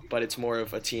now, but it's more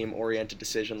of a team-oriented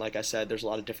decision. Like I said, there's a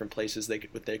lot of different places they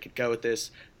could go with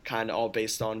this, kind of all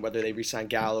based on whether they re-sign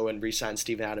Gallo and re-sign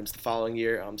Steven Adams the following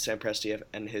year. Sam Presti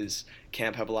and his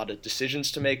camp have a lot of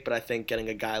decisions to make, but I think getting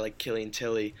a guy like Killian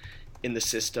Tilly in the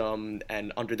system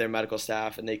and under their medical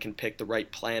staff, and they can pick the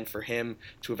right plan for him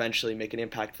to eventually make an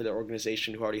impact for their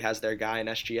organization who already has their guy in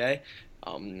SGA.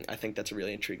 I think that's a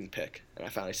really intriguing pick, and I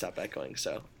finally stopped echoing.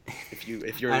 So, if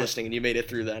you're listening and you made it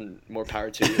through, then more power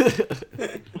to you.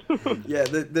 Yeah,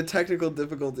 the technical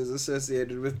difficulties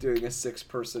associated with doing a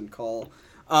 6-person call.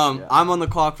 I'm on the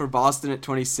clock for Boston at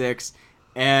 26,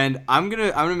 and I'm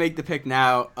gonna make the pick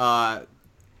now.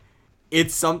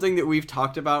 It's something that we've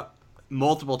talked about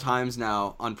multiple times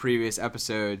now on previous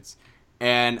episodes.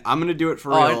 And I'm gonna do it for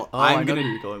real. I know who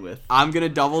you're going with. I'm gonna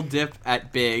double dip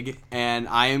at big, and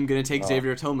I am gonna take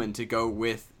Xavier Tillman to go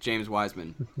with James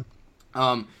Wiseman.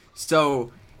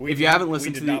 So if you haven't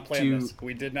listened to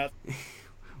we did not.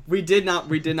 We did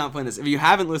not plan this. If you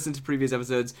haven't listened to previous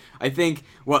episodes, I think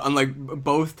unlike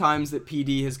both times that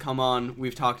PD has come on,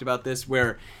 we've talked about this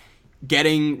where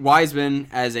getting Wiseman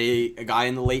as a guy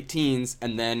in the late teens,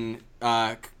 and then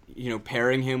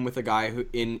pairing him with a guy who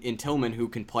in Tillman who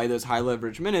can play those high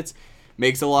leverage minutes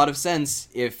makes a lot of sense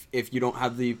if you don't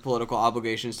have the political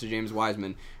obligations to James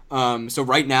Wiseman. So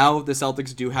right now the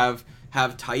Celtics do have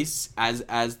Tice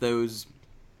as those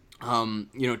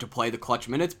to play the clutch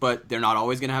minutes, but they're not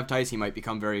always going to have Tice. He might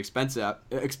become very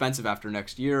expensive after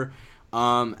next year.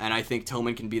 And I think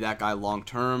Tillman can be that guy long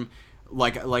term.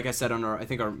 Like I said on our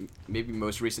maybe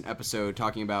most recent episode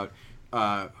talking about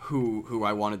who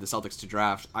I wanted the Celtics to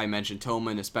draft, I mentioned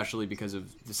Tillman, especially because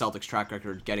of the Celtics' track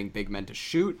record getting big men to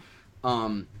shoot.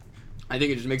 I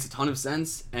think it just makes a ton of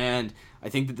sense, and I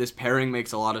think that this pairing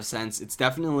makes a lot of sense. It's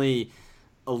definitely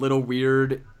a little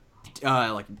weird,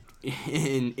 in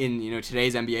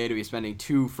today's NBA to be spending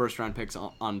 2 first-round picks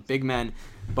on big men,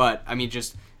 but I mean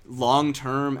just long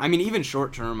term, even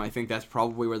short term, I think that's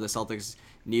probably where the Celtics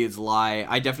needs lie.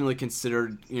 I definitely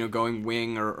considered going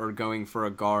wing or going for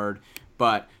a guard,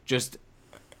 but just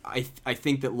I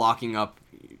think that locking up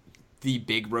the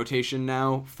big rotation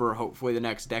now for hopefully the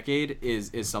next decade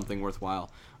is something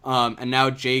worthwhile. And now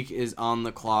Jake is on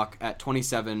the clock at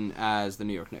 27 as the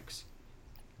New York Knicks.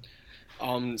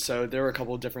 So there were a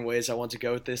couple of different ways I want to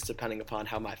go with this depending upon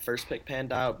how my first pick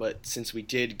panned out, but since we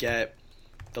did get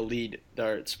the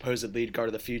supposed lead guard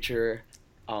of the future,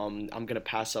 I'm going to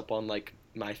pass up on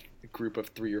my group of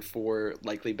 3 or 4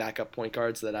 likely backup point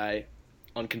guards that I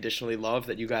unconditionally love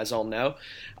that you guys all know.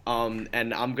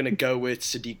 And I'm going to go with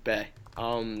Sadiq Bey.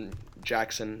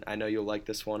 Jackson, I know you'll like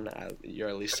this one. You're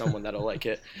at least someone that'll like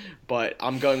it. But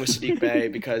I'm going with Sadiq Bey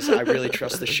because I really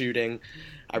trust the shooting.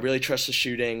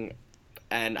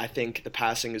 And I think the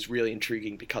passing is really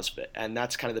intriguing because of it. And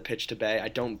that's kind of the pitch to Bey. I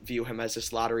don't view him as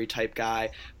this lottery type guy,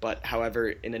 but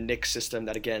however, in a Knicks system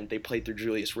that, again, they played through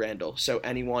Julius Randle. So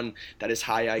anyone that is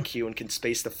high IQ and can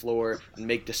space the floor and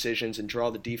make decisions and draw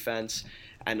the defense.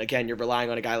 And again, you're relying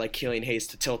on a guy like Killian Hayes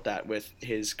to tilt that with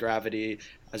his gravity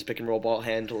as a pick and roll ball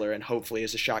handler and hopefully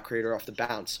as a shot creator off the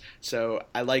bounce. So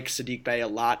I like Sadiq Bey a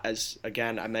lot, as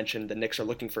again I mentioned the Knicks are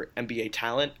looking for NBA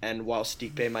talent, and while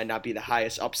Sadiq Bey might not be the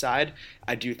highest upside,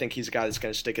 I do think he's a guy that's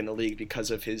going to stick in the league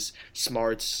because of his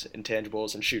smarts,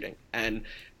 intangibles, and shooting. And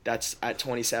that's at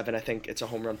 27. I think it's a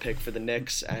home run pick for the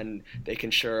Knicks, and they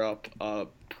can shore up a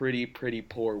pretty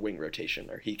poor wing rotation,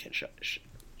 or he can show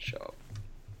up.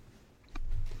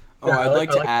 Oh, I'd like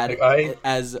to add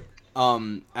as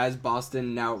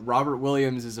Boston now, Robert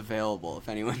Williams is available if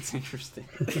anyone's interested.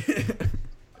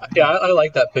 Yeah, I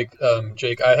like that pick,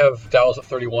 Jake. I have Dallas at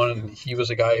 31, and he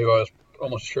was a guy who I was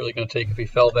almost surely going to take if he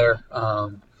fell there.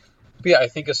 But yeah, I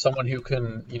think as someone who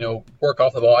can, work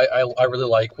off the ball, I really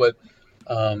like what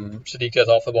Sadiq does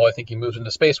off the ball. I think he moves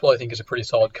into space well. I think he's a pretty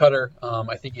solid cutter.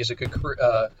 I think he's a good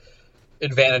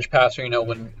advantage passer.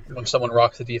 When someone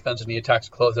rocks the defense and he attacks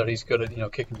the closeout, he's good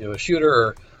at kicking to a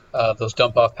shooter or those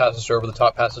dump off passes or over the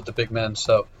top passes to big men.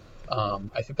 So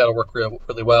I think that'll work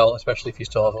really well, especially if you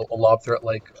still have a lob threat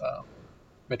like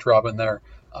Mitch Robin there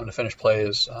to finish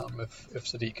plays if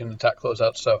Sadiq can attack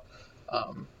closeouts. So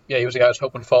yeah, he was a guy I was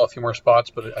hoping to fall a few more spots,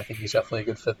 but I think he's definitely a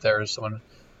good fit there as someone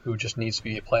who just needs to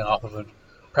be playing off of a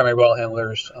primary ball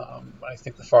handlers. I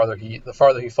think the farther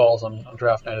he falls on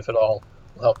draft night, if at all,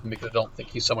 will help him, because I don't think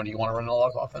he's someone you want to run a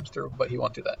lot of offense through, but he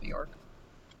won't do that in New York.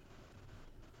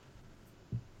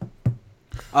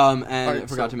 And right, I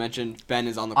forgot to mention, Ben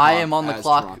is on the clock. I am on the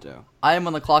clock. Toronto. I am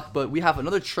on the clock, but we have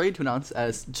another trade to announce,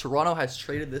 as Toronto has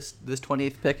traded this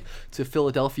 28th pick to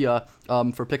Philadelphia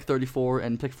for pick 34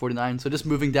 and pick 49. So just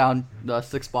moving down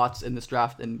 6 spots in this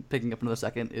draft and picking up another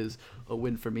second is a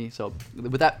win for me. So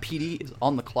with that, PD is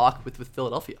on the clock with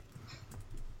Philadelphia.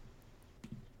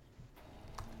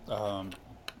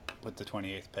 With the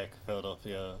 28th pick,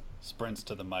 Philadelphia sprints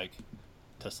to the mic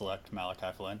to select Malachi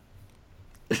Flynn.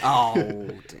 Oh,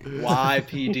 damn. Why,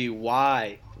 PD?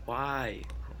 Why?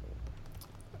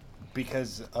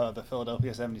 Because the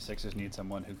Philadelphia 76ers need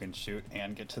someone who can shoot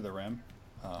and get to the rim.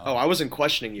 I wasn't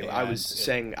questioning you. I was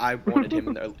saying I wanted him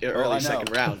in the early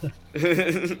second round.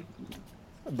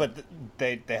 But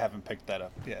they haven't picked that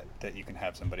up yet, that you can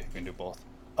have somebody who can do both.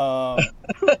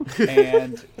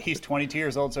 And he's 22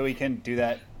 years old, so he can do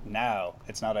that now.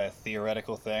 It's not a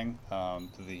theoretical thing.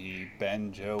 The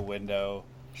Ben-Joe window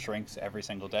shrinks every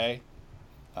single day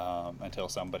until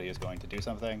somebody is going to do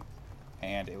something,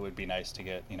 and it would be nice to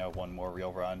get one more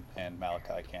real run, and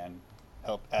Malachi can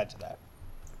help add to that.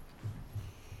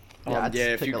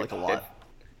 Yeah, if you like a lot.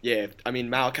 Yeah, I mean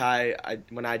Malachi.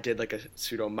 When I did like a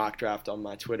pseudo mock draft on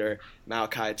my Twitter,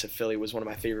 Malachi to Philly was one of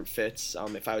my favorite fits.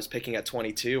 If I was picking at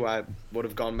 22, I would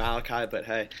have gone Malachi. But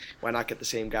hey, why not get the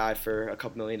same guy for a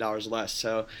couple $1 million less?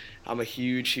 So I'm a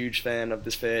huge fan of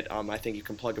this fit. I think you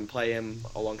can plug and play him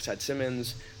alongside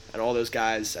Simmons and all those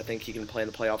guys. I think he can play in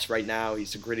the playoffs right now.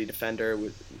 He's a gritty defender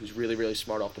who's really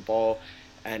smart off the ball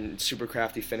and super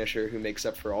crafty finisher who makes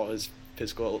up for all his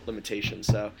physical limitations.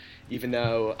 So even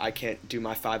though I can't do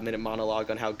my 5-minute monologue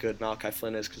on how good Malachi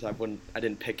Flynn is because I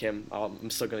didn't pick him,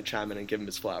 I'm still going to chime in and give him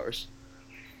his flowers.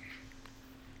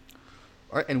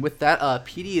 All right, and with that,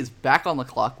 PD is back on the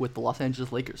clock with the Los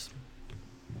Angeles Lakers.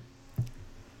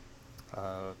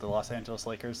 The Los Angeles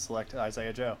Lakers select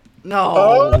Isaiah Joe.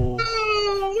 No.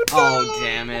 Oh,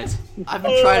 damn it. I've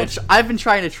been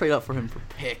trying to trade up for him for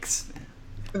picks.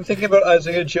 I've been thinking about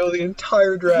Isaiah Joe the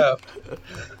entire draft.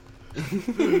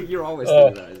 You're always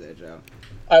thinking about Isaiah Joe.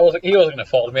 He wasn't going to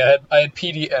fall to me. I had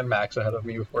PD and Max ahead of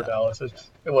me before Dallas. It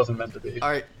wasn't meant to be. All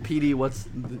right,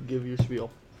 PD, give your spiel.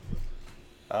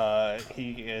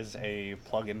 He is a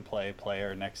plug-and-play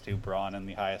player next to Braun in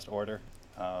the highest order.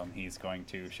 He's going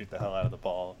to shoot the hell out of the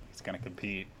ball. He's going to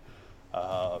compete.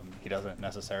 He doesn't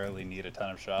necessarily need a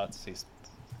ton of shots. He's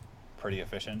pretty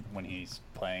efficient when he's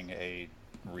playing a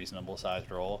reasonable-sized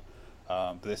role.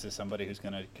 This is somebody who's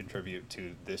going to contribute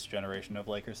to this generation of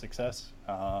Lakers success,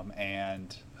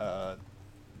 and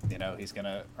he's going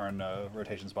to earn a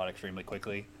rotation spot extremely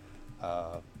quickly,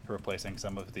 replacing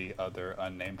some of the other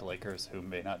unnamed Lakers who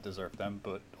may not deserve them,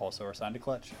 but also are signed to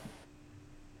Clutch.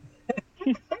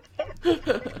 The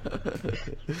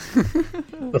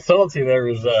subtlety there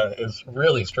is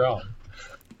really strong.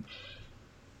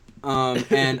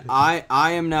 And I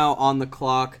am now on the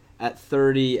clock at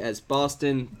 30 as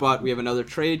Boston, but we have another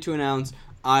trade to announce.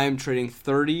 I am trading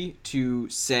 30 to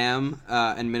Sam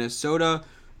and Minnesota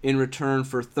in return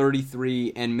for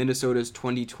 33 and Minnesota's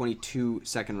 2022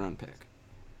 second-round pick.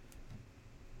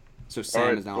 So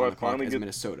Sam is now on the clock as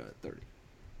Minnesota at 30.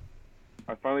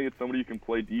 I finally get somebody who can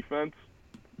play defense.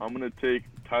 I'm going to take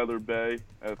Tyler Bay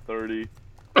at 30.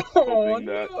 Hoping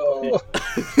that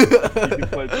he can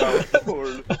play power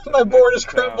forward. My board is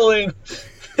crumbling.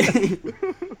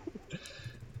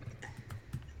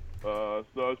 So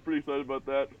I was pretty excited about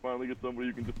that. Finally get somebody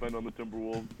who can defend on the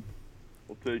Timberwolves.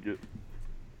 I'll take it.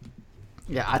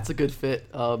 Yeah, that's a good fit.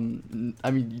 I mean,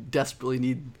 you desperately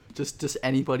need just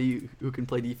anybody who can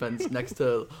play defense next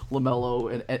to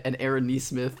LaMelo and Aaron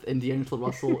Nesmith and D'Angelo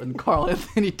Russell and Karl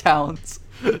Anthony Towns.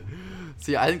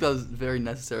 So yeah, I think that was very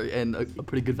necessary and a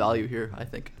pretty good value here, I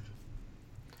think.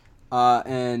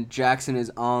 And Jackson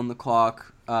is on the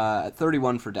clock at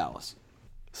 31 for Dallas.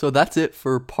 So that's it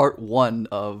for part 1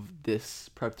 of this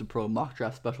Prep to Pro mock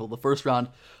draft special. The first round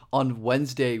on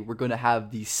Wednesday, we're going to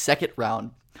have the second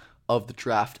round of the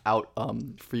draft out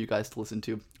for you guys to listen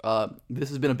to. This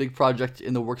has been a big project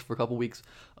in the works for a couple weeks.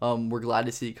 We're glad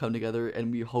to see it come together, and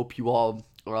we hope you all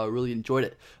really enjoyed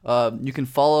it. You can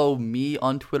follow me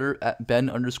on Twitter at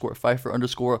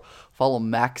Ben_Pfeiffer_. Follow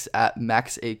Max at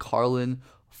Max A. Carlin.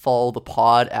 Follow the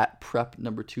pod at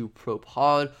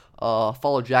Prep2ProPod.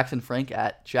 Follow Jackson Frank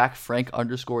at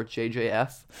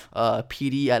JackFrank_JJF.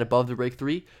 PD at Above the Break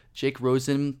 3. Jake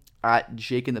Rosen at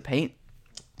Jake in the Paint.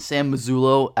 Sam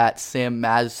Mazzullo at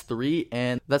SamMaz3.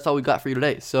 And that's all we got for you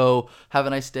today. So have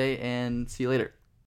a nice day and see you later.